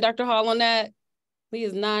chime in, Dr. Hall, on that? He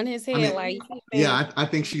is nodding his head I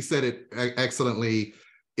think she said it excellently.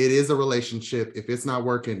 It is a relationship. If it's not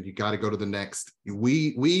working, you got to go to the next.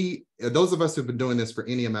 We those of us who've been doing this for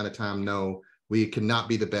any amount of time know we cannot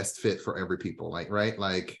be the best fit for every people.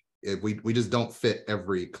 We just don't fit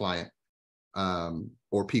every client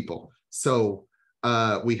or people. So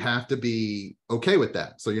we have to be okay with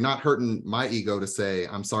that. So you're not hurting my ego to say,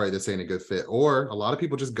 I'm sorry, this ain't a good fit. Or a lot of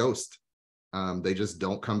people just ghost. They just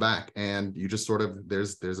don't come back, and you just sort of,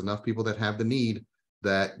 there's enough people that have the need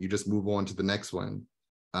that you just move on to the next one,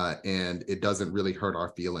 and it doesn't really hurt our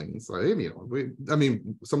feelings.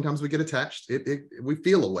 Sometimes we get attached. We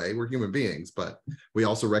feel a way. We're human beings, but we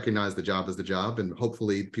also recognize the job is the job, and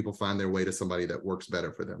hopefully people find their way to somebody that works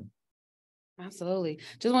better for them. Absolutely.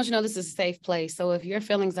 Just want you to know this is a safe place. So if your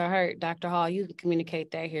feelings are hurt, Dr. Hall, you can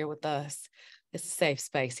communicate that here with us. It's a safe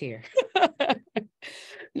space here.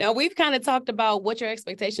 Now, we've kind of talked about what your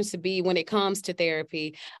expectations should be when it comes to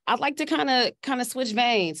therapy. I'd like to kind of switch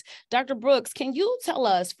veins. Dr. Brooks, can you tell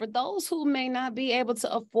us, for those who may not be able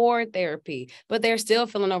to afford therapy, but they're still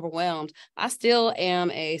feeling overwhelmed? I still am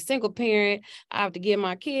a single parent. I have to get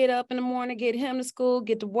my kid up in the morning, get him to school,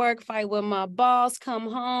 get to work, fight with my boss, come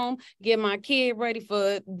home, get my kid ready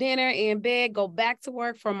for dinner, in bed, go back to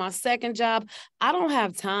work for my second job. I don't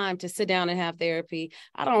have time to sit down and have therapy.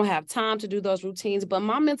 I don't have time to do those routines, but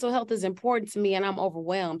my mental health is important to me and I'm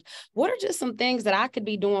overwhelmed. What are just some things that I could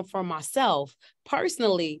be doing for myself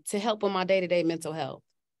personally to help with my day-to-day mental health?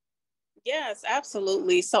 Yes,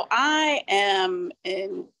 absolutely. So I am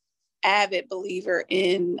an avid believer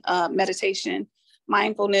in meditation,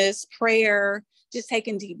 mindfulness, prayer, just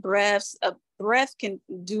taking deep breaths. A breath can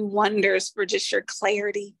do wonders for just your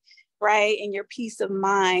clarity, right? And your peace of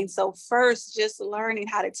mind. So first, just learning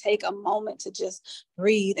how to take a moment to just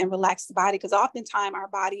breathe and relax the body, because oftentimes our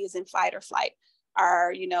body is in fight or flight.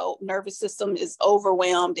 Our, nervous system is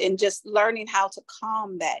overwhelmed, and just learning how to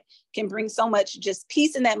calm that can bring so much just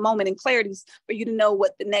peace in that moment and clarity for you to know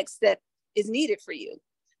what the next step is needed for you.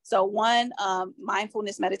 So one,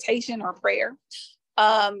 mindfulness meditation or prayer.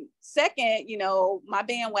 Second, my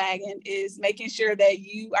bandwagon is making sure that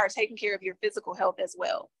you are taking care of your physical health as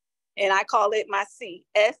well. And I call it my C,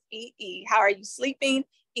 SEE. How are you sleeping,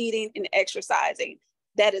 eating, and exercising?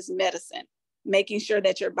 That is medicine. Making sure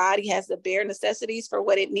that your body has the bare necessities for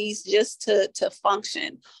what it needs just to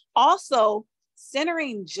function. Also,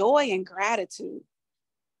 centering joy and gratitude,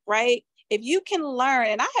 right? if you can learn,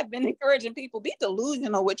 and I have been encouraging people, be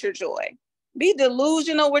delusional with your joy. Be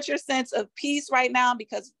delusional with your sense of peace right now,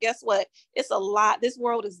 because guess what? It's a lot. This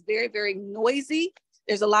world is very, very noisy.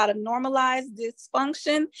 There's a lot of normalized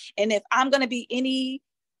dysfunction. And if I'm going to be any,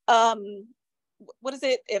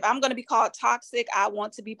 if I'm going to be called toxic, I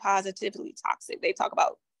want to be positively toxic. They talk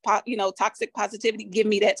about, toxic positivity. Give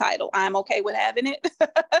me that title. I'm okay with having it.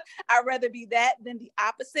 I'd rather be that than the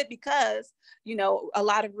opposite, because, a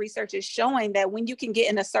lot of research is showing that when you can get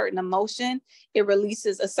in a certain emotion, it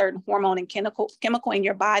releases a certain hormone and chemical in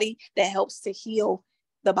your body that helps to heal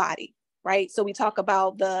the body. Right. So we talk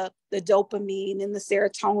about the dopamine and the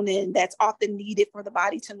serotonin that's often needed for the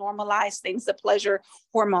body to normalize things, the pleasure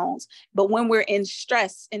hormones. But when we're in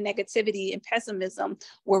stress and negativity and pessimism,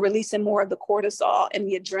 we're releasing more of the cortisol and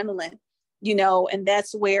the adrenaline, and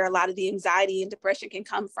that's where a lot of the anxiety and depression can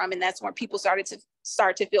come from. And that's when people start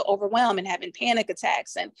to feel overwhelmed and having panic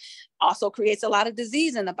attacks, and also creates a lot of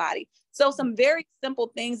disease in the body. So some very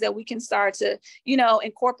simple things that we can start to,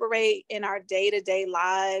 incorporate in our day-to-day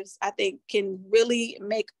lives, I think can really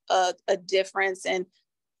make a difference. And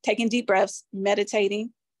taking deep breaths,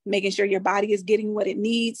 meditating, making sure your body is getting what it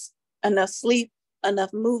needs, enough sleep,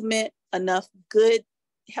 enough movement, enough good,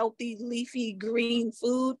 healthy, leafy, green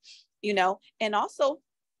food, and also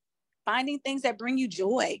finding things that bring you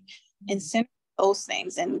joy and center those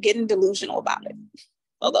things and getting delusional about it.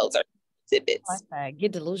 Well, those are tidbits.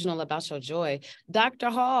 Get delusional about your joy. Dr.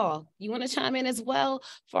 Hall, you want to chime in as well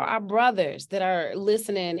for our brothers that are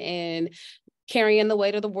listening and carrying the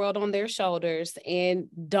weight of the world on their shoulders and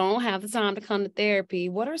don't have the time to come to therapy?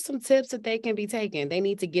 What are some tips that they can be taking? They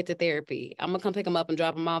need to get to therapy. I'm gonna come pick them up and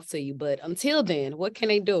drop them off to you, but until then, what can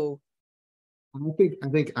they do? I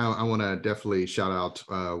think I want to definitely shout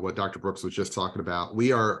out what Dr. Brooks was just talking about.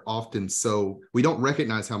 We are often we don't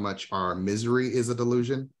recognize how much our misery is a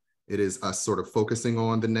delusion. It is us sort of focusing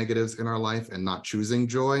on the negatives in our life and not choosing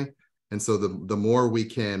joy. And so the more we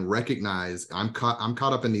can recognize, I'm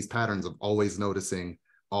caught up in these patterns of always noticing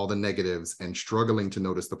all the negatives and struggling to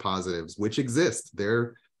notice the positives, which exist.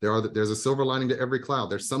 There's a silver lining to every cloud.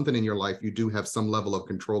 There's something in your life you do have some level of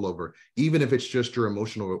control over, even if it's just your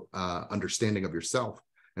emotional understanding of yourself.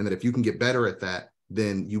 And that if you can get better at that,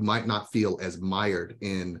 then you might not feel as mired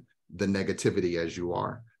in the negativity as you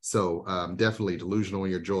are. So definitely delusional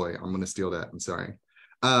in your joy. I'm going to steal that. I'm sorry.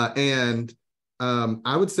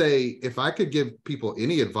 I would say if I could give people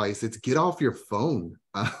any advice, it's get off your phone.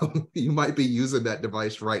 You might be using that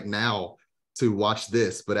device right now to watch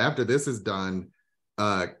this, but after this is done,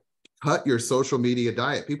 cut your social media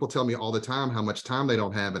diet. People tell me all the time how much time they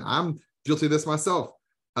don't have, and I'm guilty of this myself.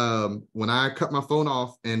 When I cut my phone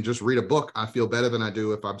off and just read a book, I feel better than I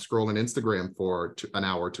do if I'm scrolling Instagram for an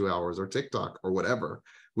hour, 2 hours, or TikTok or whatever.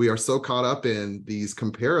 We are so caught up in these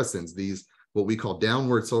comparisons, these what we call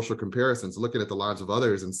downward social comparisons, looking at the lives of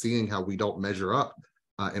others and seeing how we don't measure up.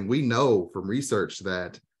 And we know from research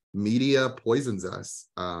that media poisons us.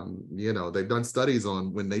 They've done studies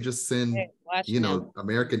on when they just send,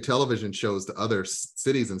 American television shows to other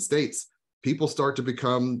cities and states, people start to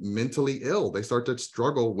become mentally ill. They start to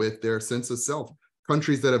struggle with their sense of self.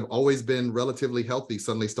 Countries that have always been relatively healthy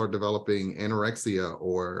suddenly start developing anorexia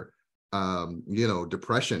or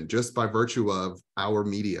depression just by virtue of our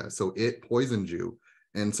media. So it poisons you.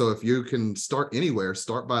 And so if you can start anywhere,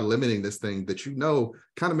 start by limiting this thing that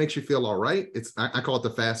kind of makes you feel all right. I call it the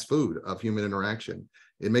fast food of human interaction.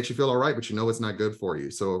 It makes you feel all right, but it's not good for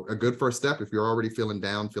you. So a good first step, if you're already feeling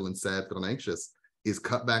down, feeling sad, feeling anxious, is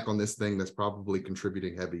cut back on this thing that's probably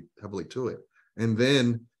contributing heavily to it. And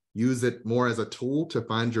then use it more as a tool to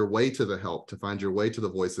find your way to the help, to find your way to the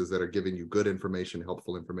voices that are giving you good information,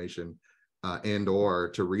 helpful information, and or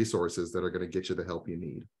to resources that are going to get you the help you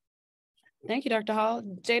need. Thank you, Dr. Hall.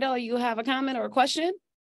 JDough, you have a comment or a question?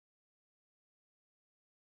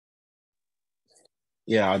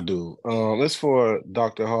 Yeah, I do. It's for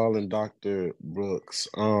Dr. Hall and Dr. Brooks.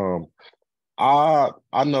 I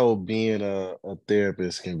know being a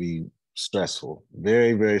therapist can be stressful,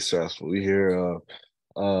 very, very stressful. We hear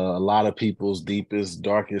a lot of people's deepest,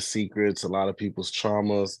 darkest secrets, a lot of people's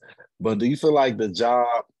traumas. But do you feel like the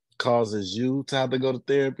job causes you to have to go to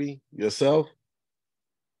therapy yourself?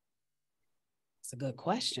 That's a good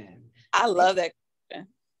question. I love that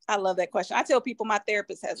question. I tell people my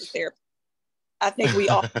therapist has a therapist. I think we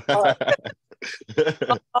all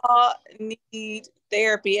need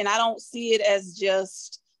therapy. And I don't see it as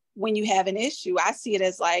just when you have an issue. I see it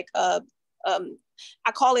as like, I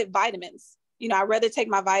call it vitamins. I'd rather take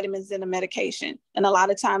my vitamins than a medication. And a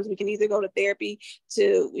lot of times we can either go to therapy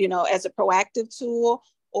to, as a proactive tool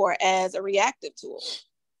or as a reactive tool.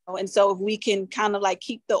 And so if we can kind of like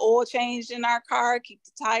keep the oil changed in our car, keep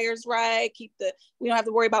the tires right, we don't have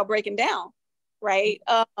to worry about breaking down, right?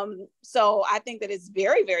 So I think that it's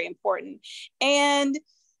very, very important. And,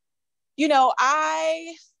 you know,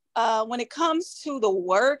 when it comes to the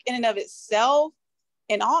work in and of itself,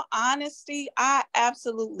 in all honesty, I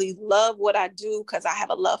absolutely love what I do because I have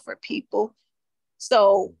a love for people.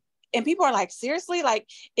 So, and people are like, seriously, like,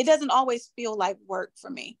 it doesn't always feel like work for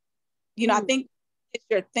me. You know, I think it's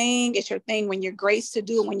your thing. It's your thing when you're graced to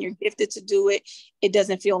do it, when you're gifted to do it, it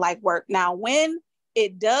doesn't feel like work. Now, when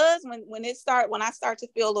it does, when I start to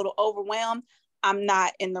feel a little overwhelmed, I'm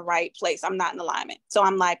not in the right place. I'm not in alignment. So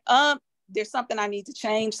I'm like, there's something I need to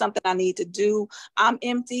change, something I need to do. I'm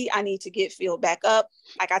empty. I need to get filled back up.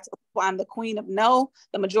 Like I tell people, I'm the queen of no.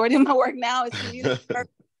 The majority of my work now is community work.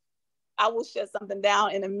 I will shut something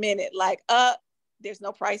down in a minute. Like, there's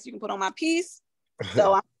no price you can put on my piece.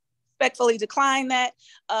 So I'm respectfully decline that.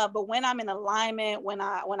 But when I'm in alignment, when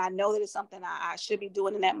I know that it's something I should be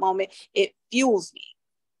doing in that moment, it fuels me.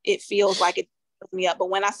 It feels like it fills me up. But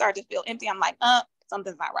when I start to feel empty, I'm like,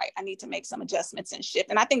 something's not right. I need to make some adjustments and shift.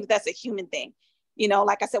 And I think that's a human thing. You know,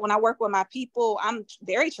 like I said, when I work with my people, I'm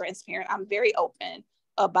very transparent. I'm very open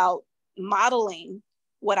about modeling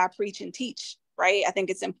what I preach and teach, right? I think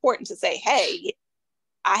it's important to say, hey,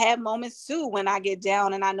 I have moments too when I get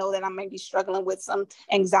down and I know that I may be struggling with some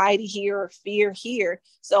anxiety here or fear here.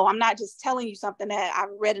 So I'm not just telling you something that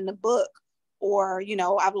I've read in a book or, you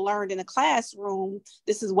know, I've learned in a classroom.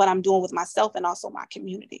 This is what I'm doing with myself and also my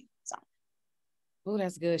community. So. Oh,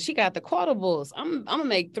 that's good. She got the quotables. I'm gonna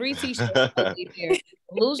make 3 t-shirts.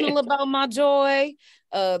 Delusional about my joy,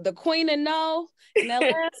 the queen of no, and that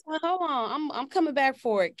last one. Hold on, I'm coming back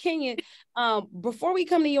for it. Kenya, before we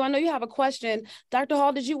come to you, I know you have a question. Dr.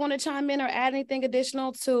 Hall, did you want to chime in or add anything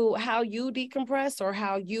additional to how you decompress or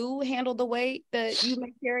how you handle the weight that you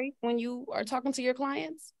may carry when you are talking to your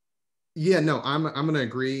clients? Yeah, no, I'm going to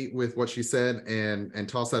agree with what she said and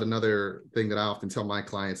toss out another thing that I often tell my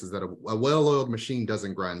clients is that a well-oiled machine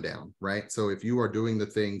doesn't grind down, right? So if you are doing the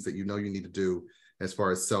things that you know you need to do as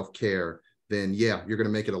far as self-care, then yeah, you're going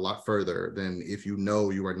to make it a lot further than if you know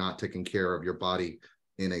you are not taking care of your body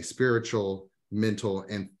in a spiritual, mental,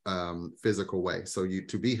 and physical way. So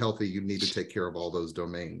to be healthy, you need to take care of all those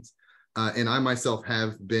domains. And I myself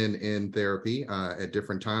have been in therapy at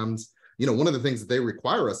different times. You know, one of the things that they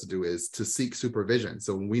require us to do is to seek supervision.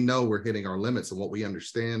 So when we know we're hitting our limits and what we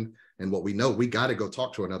understand and what we know, we got to go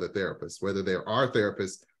talk to another therapist, whether they're our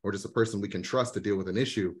therapist or just a person we can trust to deal with an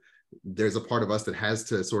issue. There's a part of us that has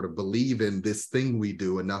to sort of believe in this thing we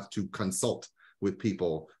do enough to consult with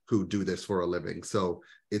people who do this for a living. So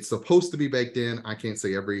it's supposed to be baked in. I can't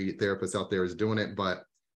say every therapist out there is doing it, but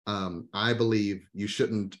I believe you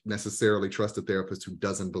shouldn't necessarily trust a therapist who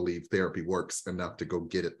doesn't believe therapy works enough to go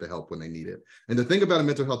get it the help when they need it. And the thing about a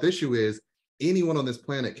mental health issue is anyone on this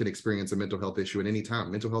planet can experience a mental health issue at any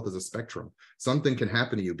time. Mental health is a spectrum. Something can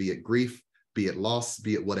happen to you, be it grief, be it loss,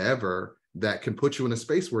 be it whatever, that can put you in a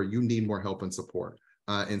space where you need more help and support.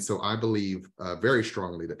 And so I believe very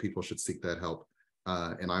strongly that people should seek that help.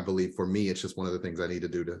 And I believe for me, it's just one of the things I need to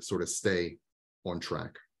do to sort of stay on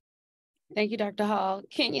track. Thank you, Dr. Hall.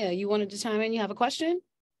 Kenya, you wanted to chime in? You have a question?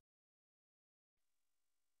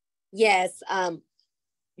 Yes.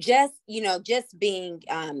 Just being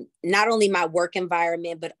not only my work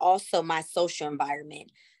environment, but also my social environment.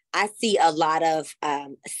 I see a lot of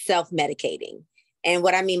self-medicating. And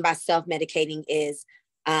what I mean by self-medicating is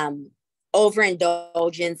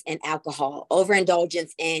overindulgence in alcohol,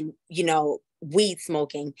 overindulgence in, weed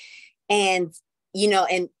smoking. And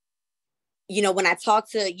when I talk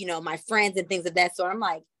to, my friends and things of that sort, I'm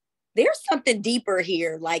like, there's something deeper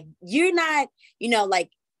here. Like, you're not,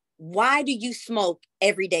 why do you smoke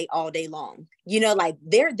every day, all day long?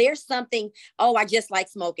 There's something, oh, I just like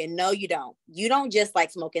smoking. No, you don't. You don't just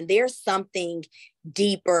like smoking. There's something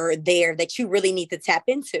deeper there that you really need to tap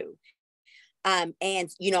into. And,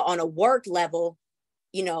 on a work level,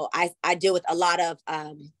 I deal with a lot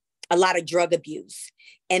of drug abuse.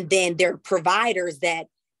 And then there are providers that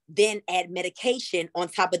then add medication on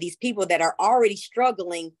top of these people that are already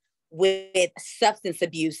struggling with substance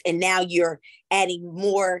abuse. And now you're adding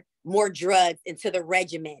more drugs into the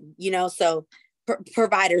regimen, so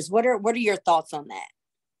providers, what are your thoughts on that?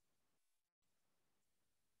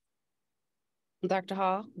 Dr.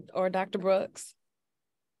 Hall or Dr. Brooks?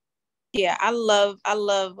 Yeah, I love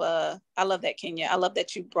that, Kenya. I love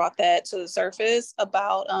that you brought that to the surface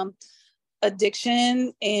about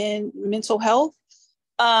addiction and mental health,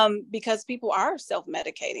 because people are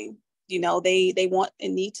self-medicating. They want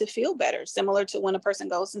and need to feel better, similar to when a person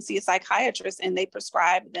goes and see a psychiatrist and they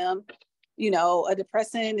prescribe them, a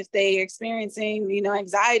depressant, if they're experiencing,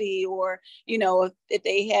 anxiety, or, if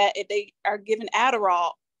they are given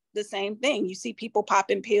Adderall, the same thing. You see people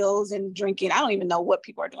popping pills and drinking. I don't even know what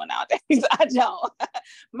people are doing nowadays. I don't.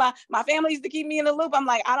 My family used to keep me in the loop. I'm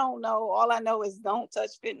like, I don't know. All I know is don't touch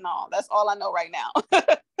fentanyl. That's all I know right now.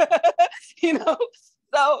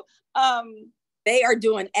 So they are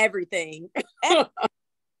doing everything. And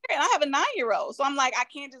I have a 9-year-old. So I'm like, I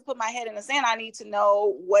can't just put my head in the sand. I need to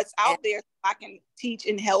know what's out there so I can teach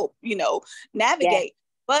and help, navigate. Yeah.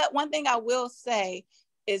 But one thing I will say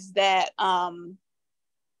is that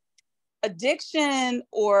addiction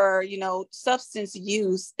or, substance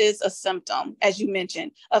use is a symptom, as you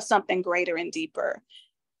mentioned, of something greater and deeper,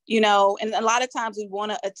 and a lot of times we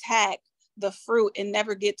want to attack the fruit and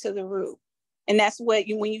never get to the root. And that's what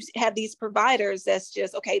when you have these providers, that's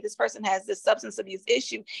just, okay, this person has this substance abuse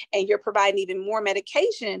issue and you're providing even more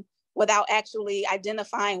medication without actually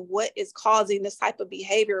identifying what is causing this type of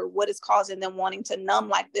behavior, what is causing them wanting to numb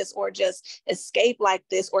like this, or just escape like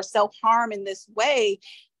this, or self-harm in this way.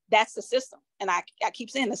 That's the system. And I keep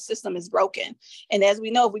saying the system is broken. And as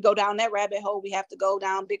we know, if we go down that rabbit hole, we have to go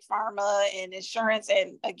down big pharma and insurance.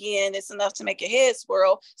 And again, it's enough to make your head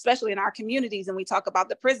swirl, especially in our communities. And we talk about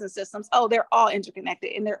the prison systems. Oh, they're all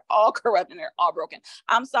interconnected and they're all corrupt and they're all broken.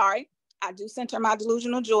 I'm sorry. I do center my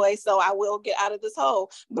delusional joy, so I will get out of this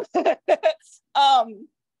hole. But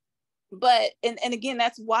again,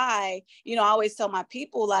 that's why, I always tell my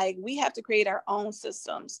people, like, we have to create our own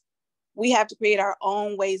systems. We have to create our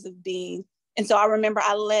own ways of being. And so I remember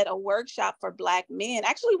I led a workshop for Black men.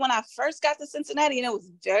 Actually, when I first got to Cincinnati, and it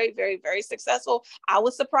was very, very, very successful. I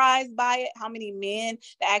was surprised by it, how many men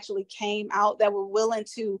that actually came out that were willing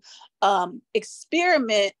to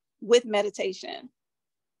experiment with meditation.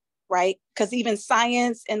 Right? Because even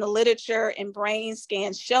science and the literature and brain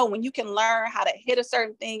scans show when you can learn how to hit a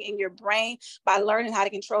certain thing in your brain by learning how to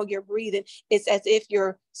control your breathing, it's as if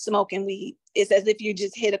you're smoking weed. It's as if you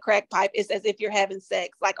just hit a crack pipe. It's as if you're having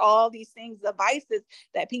sex. Like all these things, the vices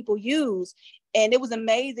that people use. And it was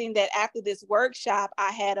amazing that after this workshop,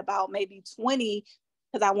 I had about maybe 20,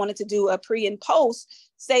 because I wanted to do a pre and post,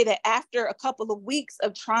 say that after a couple of weeks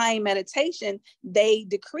of trying meditation, they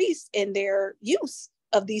decreased in their use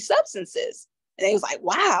of these substances. And they was like,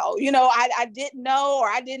 wow, I didn't know, or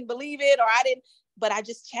I didn't believe it, or I didn't, but I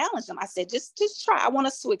just challenged them. I said, just try. I want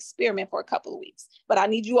us to experiment for a couple of weeks, but I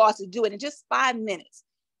need you all to do it in just 5 minutes.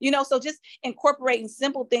 So just incorporating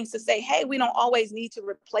simple things to say, hey, we don't always need to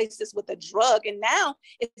replace this with a drug. And now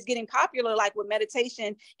it's getting popular, like with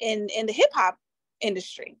meditation in the hip hop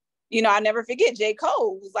industry. I never forget J.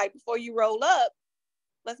 Cole was like, before you roll up,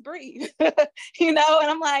 let's breathe, and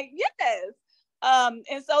I'm like, yes.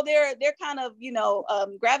 And so they're kind of,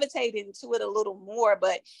 gravitating to it a little more.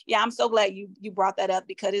 But yeah, I'm so glad you brought that up,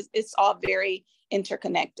 because it's all very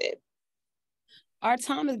interconnected. Our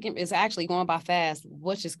time is actually going by fast,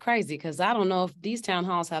 which is crazy, because I don't know if these town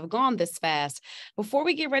halls have gone this fast. Before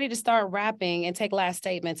we get ready to start wrapping and take last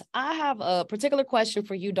statements, I have a particular question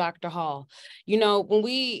for you, Dr. Hall. When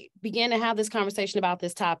we began to have this conversation about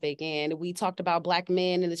this topic, and we talked about Black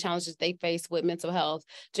men and the challenges they face with mental health,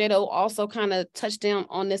 JDough also kind of touched down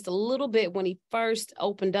on this a little bit when he first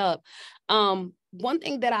opened up. One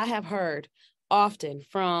thing that I have heard often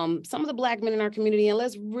from some of the Black men in our community, and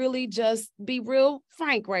let's really just be real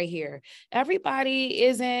frank right here. Everybody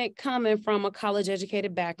isn't coming from a college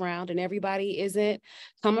educated background, and everybody isn't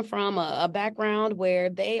coming from a background where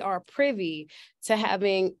they are privy to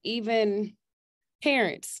having even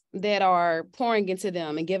parents that are pouring into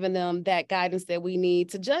them and giving them that guidance that we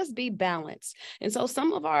need to just be balanced. And so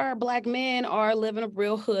some of our Black men are living a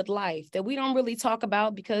real hood life that we don't really talk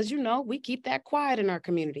about because, we keep that quiet in our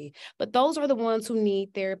community. But those are the ones who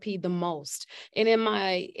need therapy the most. And in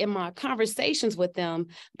my conversations with them,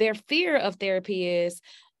 their fear of therapy is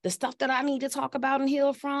the stuff that I need to talk about and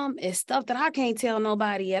heal from is stuff that I can't tell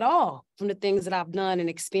nobody at all from the things that I've done and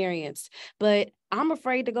experienced. But I'm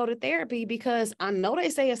afraid to go to therapy because I know they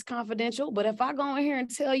say it's confidential, but if I go in here and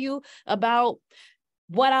tell you about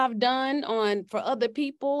what I've done for other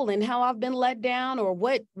people and how I've been let down, or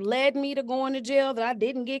what led me to going to jail that I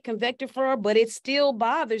didn't get convicted for, but it still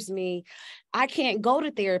bothers me, I can't go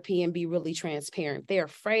to therapy and be really transparent. They're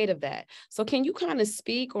afraid of that. So can you kind of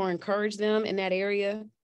speak or encourage them in that area?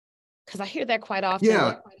 Because I hear that quite often.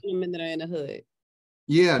 Yeah. Women that are in the hood.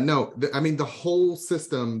 Yeah, no, the whole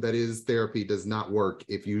system that is therapy does not work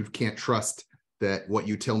if you can't trust that what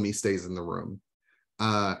you tell me stays in the room.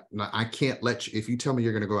 I can't let you, if you tell me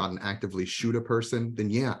you're going to go out and actively shoot a person, then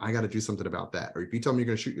yeah, I got to do something about that. Or if you tell me you're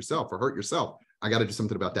going to shoot yourself or hurt yourself, I got to do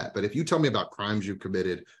something about that. But if you tell me about crimes you've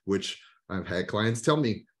committed, which I've had clients tell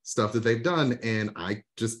me, stuff that they've done. And I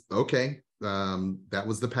just, okay, that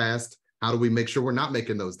was the past. How do we make sure we're not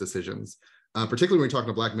making those decisions? Particularly when we're talking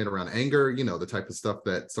to Black men around anger, you know, the type of stuff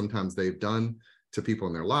that sometimes they've done to people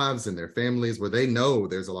in their lives and their families, where they know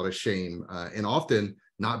there's a lot of shame, and often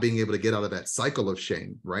not being able to get out of that cycle of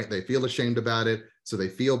shame, right? They feel ashamed about it, so they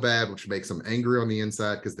feel bad, which makes them angry on the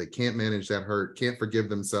inside because they can't manage that hurt, can't forgive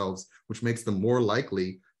themselves, which makes them more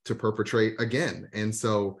likely to perpetrate again. And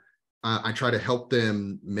so I try to help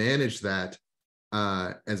them manage that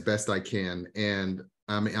as best I can. And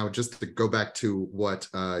I mean, I would just to go back to what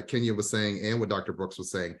Kenya was saying and what Dr. Brooks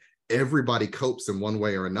was saying, everybody copes in one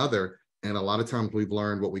way or another. And a lot of times we've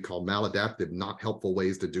learned what we call maladaptive, not helpful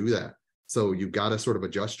ways to do that. So you've got to sort of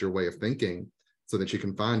adjust your way of thinking so that you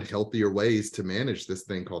can find healthier ways to manage this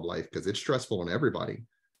thing called life, because it's stressful on everybody.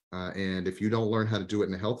 And if you don't learn how to do it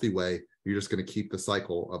in a healthy way, you're just going to keep the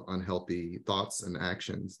cycle of unhealthy thoughts and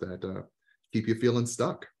actions that keep you feeling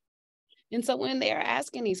stuck. And so when they're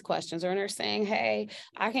asking these questions or they're saying, hey,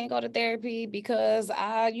 I can't go to therapy because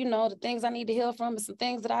the things I need to heal from is some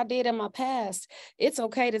things that I did in my past, it's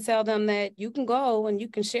okay to tell them that you can go and you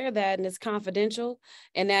can share that and it's confidential.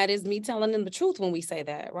 And that is me telling them the truth when we say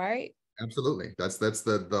that, right? Absolutely. That's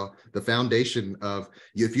the foundation of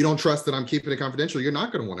you. If you don't trust that I'm keeping it confidential, you're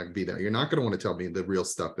not going to want to be there. You're not going to want to tell me the real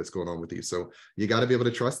stuff that's going on with you. So you got to be able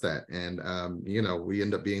to trust that. And, we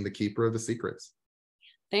end up being the keeper of the secrets.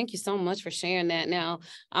 Thank you so much for sharing that. Now,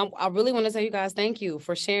 I really want to tell you guys, thank you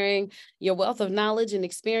for sharing your wealth of knowledge and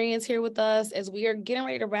experience here with us as we are getting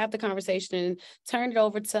ready to wrap the conversation and turn it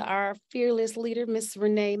over to our fearless leader, Ms.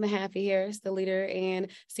 Renee Mahaffey Harris, the leader and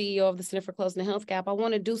CEO of the Center for Closing the Health Gap. I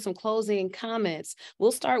want to do some closing comments.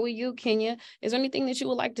 We'll start with you, Kenya. Is there anything that you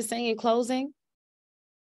would like to say in closing?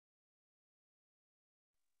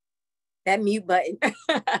 That mute button.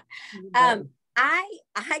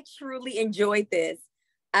 I truly enjoyed this.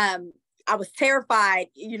 I was terrified,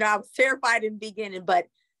 in the beginning, but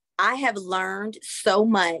I have learned so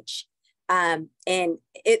much. And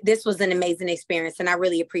this was an amazing experience. And I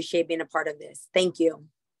really appreciate being a part of this. Thank you.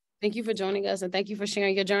 Thank you for joining us. And thank you for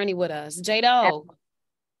sharing your journey with us. JDough.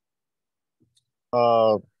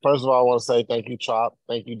 First of all, I want to say thank you, Chop.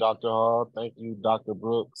 Thank you, Dr. Hall. Thank you, Dr.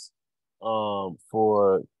 Brooks,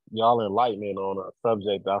 for y'all enlightenment on a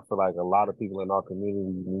subject that I feel like a lot of people in our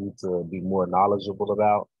community need to be more knowledgeable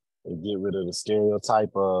about and get rid of the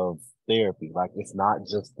stereotype of therapy. Like, it's not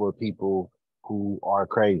just for people who are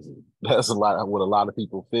crazy. That's what a lot of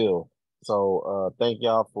people feel. So thank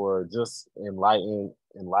y'all for just enlightening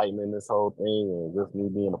this whole thing and just me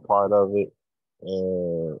being a part of it.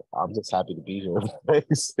 And I'm just happy to be here,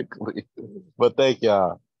 basically. But thank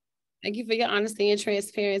y'all. Thank you for your honesty and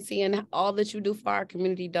transparency and all that you do for our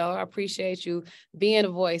community, though. I appreciate you being a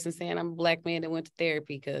voice and saying I'm a Black man that went to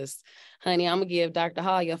therapy because, honey, I'm going to give Dr.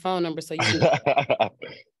 Hall your phone number so you can...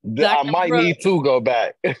 I might need to go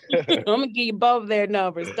back. I'm going to give you both their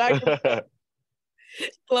numbers. Dr.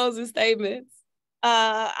 Closing statements.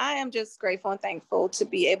 I am just grateful and thankful to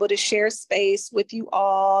be able to share space with you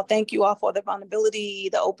all. Thank you all for the vulnerability,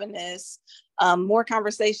 the openness. More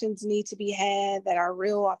conversations need to be had that are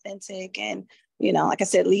real, authentic, and, like I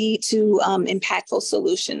said, lead to impactful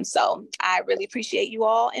solutions. So I really appreciate you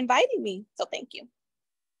all inviting me. So thank you.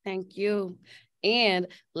 Thank you. And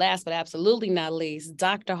last but absolutely not least,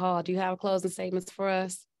 Dr. Hall, do you have closing statements for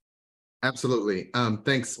us? Absolutely.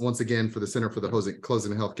 Thanks once again for the Center for the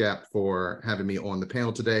Closing the Health Gap for having me on the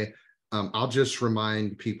panel today. I'll just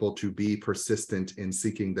remind people to be persistent in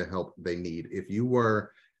seeking the help they need. If you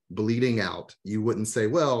were bleeding out, you wouldn't say,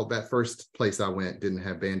 well, that first place I went didn't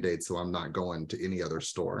have Band-Aids, so I'm not going to any other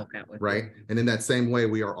store, right? And in that same way,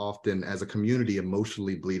 we are often, as a community,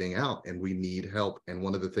 emotionally bleeding out and we need help. And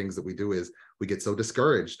one of the things that we do is we get so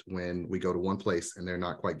discouraged when we go to one place and they're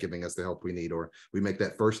not quite giving us the help we need, or we make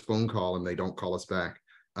that first phone call and they don't call us back.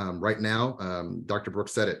 Right now, Dr.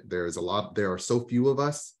 Brooks said it, there are so few of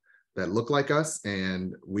us that look like us,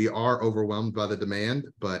 and we are overwhelmed by the demand,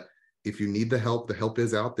 but if you need the help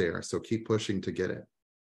is out there. So keep pushing to get it.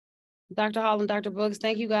 Dr. Hall and Dr. Brooks,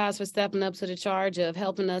 thank you guys for stepping up to the charge of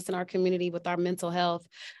helping us in our community with our mental health.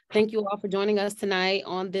 Thank you all for joining us tonight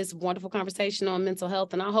on this wonderful conversation on mental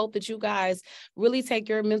health. And I hope that you guys really take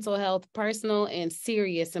your mental health personal and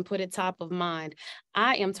serious and put it top of mind.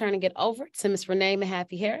 I am turning it over to Ms. Renee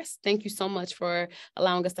Mahaffey Harris. Thank you so much for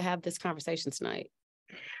allowing us to have this conversation tonight.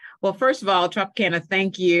 Well, first of all, Tropicana,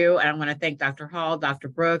 thank you. And I want to thank Dr. Hall, Dr.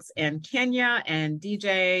 Brooks, and Kenya, and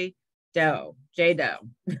JDough.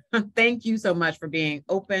 Thank you so much for being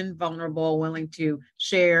open, vulnerable, willing to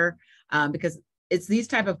share, because it's these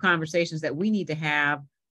type of conversations that we need to have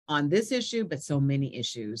on this issue, but so many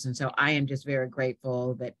issues. And so I am just very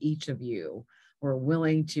grateful that each of you were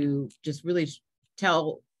willing to just really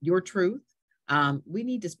tell your truth. We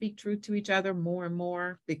need to speak truth to each other more and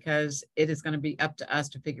more, because it is going to be up to us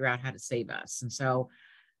to figure out how to save us. And so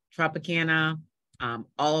Tropicana,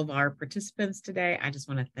 all of our participants today, I just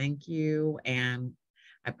want to thank you. And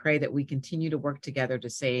I pray that we continue to work together to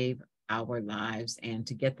save our lives and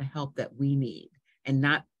to get the help that we need, and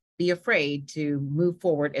not be afraid to move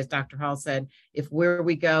forward. As Dr. Hall said, if where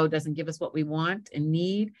we go doesn't give us what we want and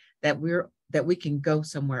need, that we can go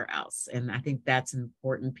somewhere else. And I think that's an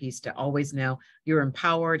important piece, to always know you're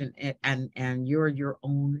empowered and you're your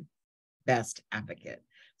own best advocate.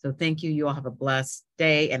 So thank you. You all have a blessed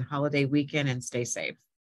day and holiday weekend, and stay safe.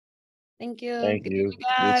 Thank you. Thank Good you. evening,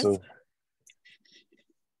 guys. You too.